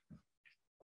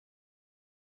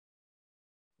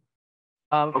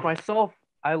 For myself,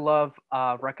 I love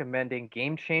recommending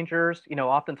Game Changers.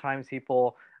 Oftentimes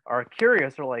people are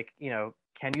curious or like,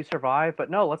 can you survive?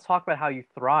 But no, let's talk about how you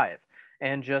thrive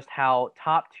and just how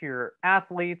top tier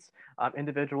athletes,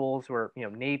 individuals who are,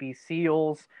 Navy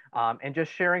SEALs, and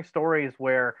just sharing stories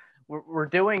where we're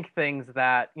doing things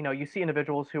that, you see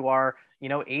individuals who are,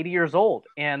 80 years old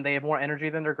and they have more energy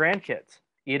than their grandkids,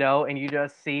 and you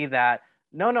just see that,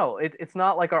 no, it's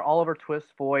not like our Oliver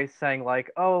Twist voice saying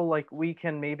like, oh, like we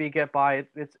can maybe get by,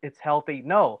 it's healthy.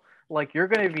 No, like you're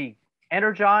going to be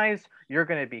energized, you're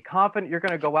going to be confident, you're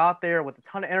going to go out there with a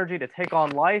ton of energy to take on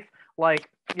life. Like,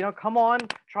 come on,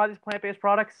 try these plant-based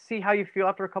products, see how you feel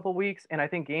after a couple of weeks. And I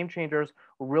think Game Changers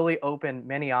will really open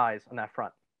many eyes on that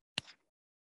front.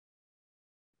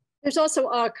 There's also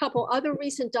a couple other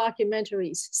recent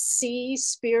documentaries.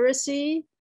 Seaspiracy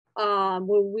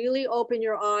will really open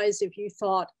your eyes if you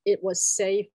thought it was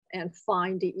safe and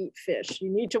fine to eat fish. You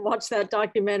need to watch that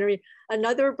documentary.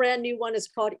 Another brand new one is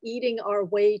called Eating Our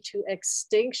Way to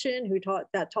Extinction,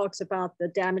 that talks about the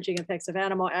damaging effects of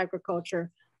animal agriculture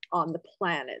on the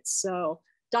planet. So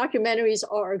documentaries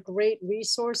are a great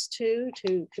resource too,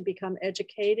 to become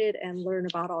educated and learn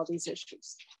about all these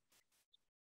issues.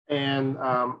 And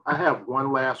I have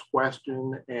one last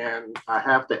question, and I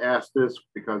have to ask this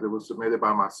because it was submitted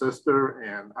by my sister,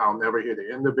 and I'll never hear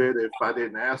the end of it if I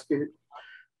didn't ask it.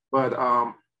 But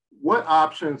what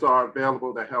options are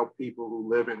available to help people who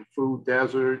live in food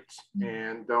deserts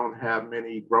and don't have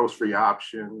many grocery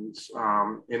options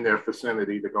in their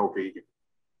vicinity to go vegan?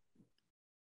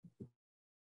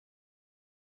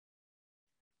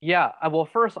 Yeah, well,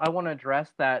 first I want to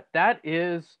address that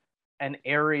is an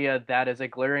area that is a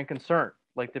glaring concern.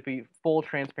 Like, to be full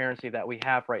transparency, that we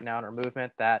have right now in our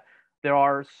movement, that there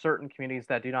are certain communities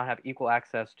that do not have equal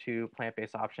access to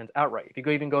plant-based options outright. If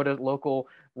you even go to local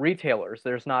retailers,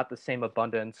 there's not the same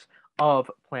abundance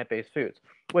of plant-based foods.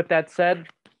 With that said,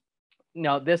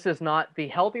 now, this is not the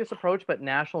healthiest approach, but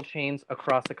national chains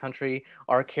across the country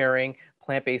are carrying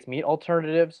plant-based meat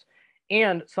alternatives.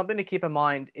 And something to keep in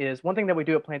mind is one thing that we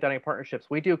do at Plant Dining Partnerships,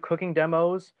 we do cooking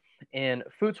demos in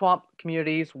food swamp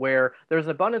communities where there's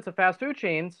an abundance of fast food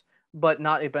chains, but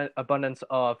not abundance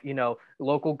of,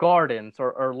 local gardens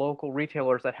or local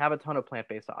retailers that have a ton of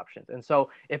plant-based options. And so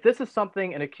if this is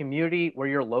something in a community where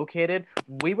you're located,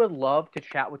 we would love to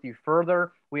chat with you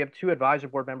further. We have 2 advisory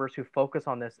board members who focus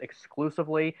on this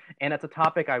exclusively. And it's a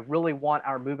topic I really want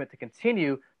our movement to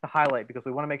continue to highlight, because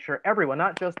we want to make sure everyone,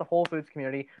 not just the Whole Foods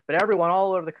community, but everyone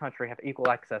all over the country, have equal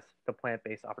access to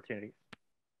plant-based opportunities.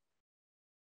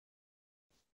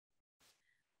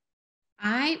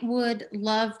 I would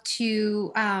love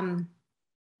to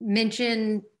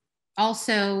mention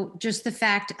also just the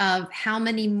fact of how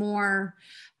many more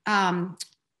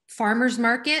farmers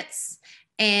markets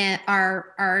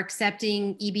are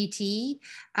accepting EBT,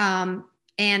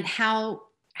 and how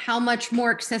much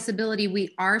more accessibility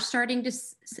we are starting to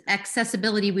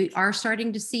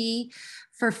see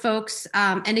for folks.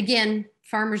 And again,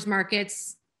 farmers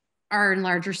markets are in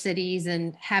larger cities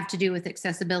and have to do with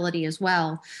accessibility as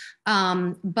well.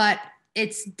 But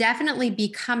it's definitely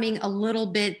becoming a little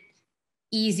bit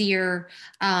easier.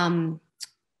 But,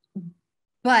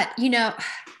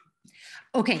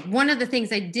 okay, one of the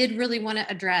things I did really want to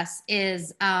address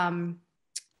is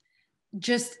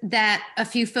just that a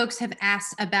few folks have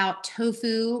asked about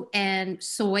tofu and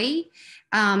soy.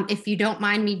 If you don't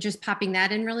mind me just popping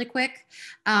that in really quick,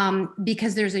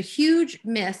 because there's a huge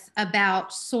myth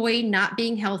about soy not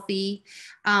being healthy,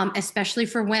 especially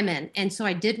for women. And so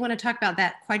I did want to talk about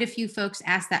that. Quite a few folks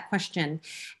asked that question.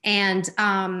 And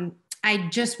I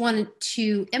just wanted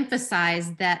to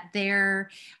emphasize that there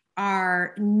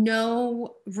are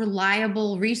no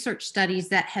reliable research studies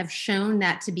that have shown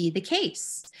that to be the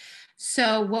case.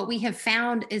 So what we have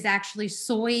found is actually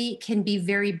soy can be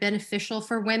very beneficial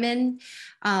for women,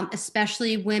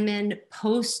 especially women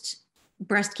post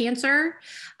breast cancer.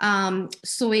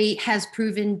 Soy has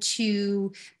proven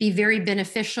to be very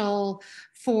beneficial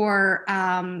for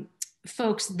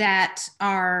folks that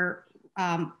are,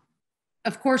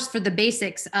 of course, for the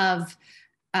basics of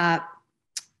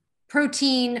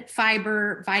protein,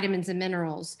 fiber, vitamins, and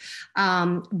minerals.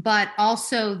 But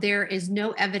also there is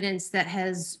no evidence that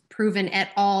has proven at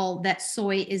all that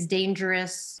soy is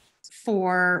dangerous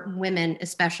for women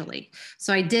especially.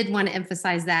 So I did want to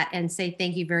emphasize that and say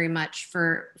thank you very much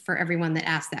for everyone that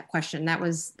asked that question.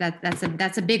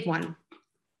 That's a big one.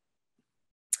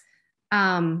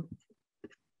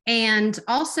 And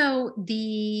also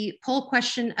the poll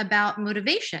question about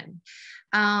motivation.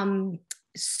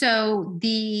 So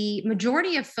the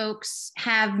majority of folks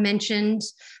have mentioned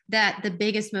that the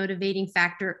biggest motivating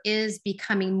factor is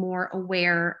becoming more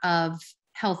aware of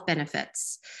health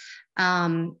benefits.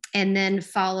 And then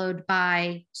followed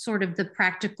by sort of the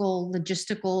practical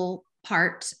logistical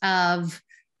part of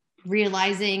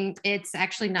realizing it's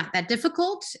actually not that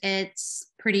difficult. It's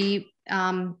pretty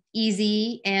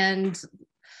easy and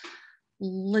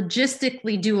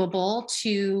logistically doable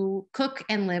to cook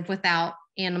and live without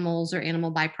animals or animal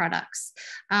byproducts,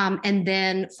 and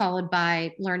then followed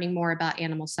by learning more about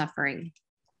animal suffering.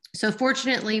 So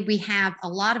fortunately, we have a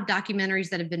lot of documentaries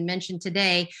that have been mentioned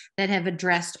today that have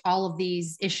addressed all of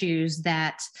these issues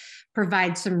that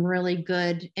provide some really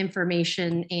good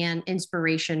information and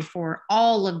inspiration for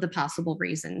all of the possible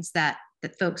reasons that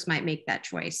folks might make that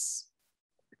choice.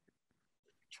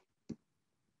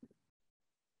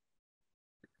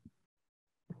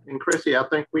 And Krissi, I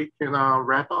think we can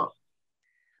wrap up.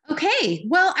 Okay,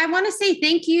 well, I want to say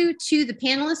thank you to the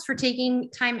panelists for taking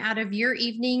time out of your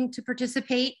evening to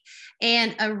participate,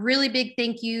 and a really big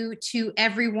thank you to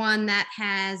everyone that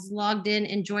has logged in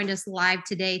and joined us live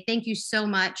today. Thank you so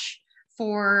much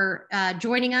for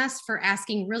joining us, for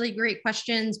asking really great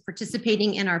questions,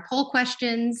 participating in our poll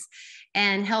questions,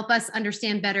 and help us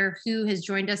understand better who has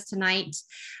joined us tonight.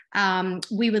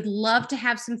 We would love to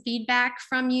have some feedback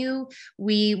from you.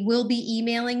 We will be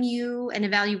emailing you an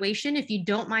evaluation if you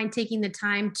don't mind taking the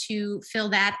time to fill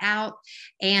that out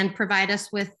and provide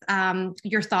us with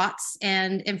your thoughts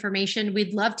and information.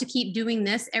 We'd love to keep doing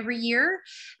this every year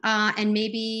and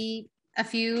maybe a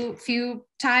few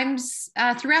times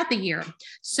throughout the year.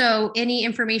 So any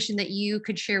information that you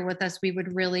could share with us, we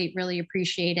would really, really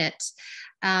appreciate it.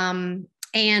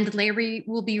 And Larry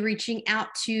will be reaching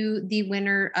out to the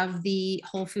winner of the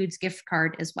Whole Foods gift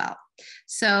card as well.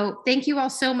 So thank you all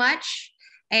so much.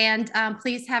 And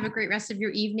please have a great rest of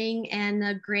your evening and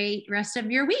a great rest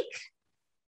of your week.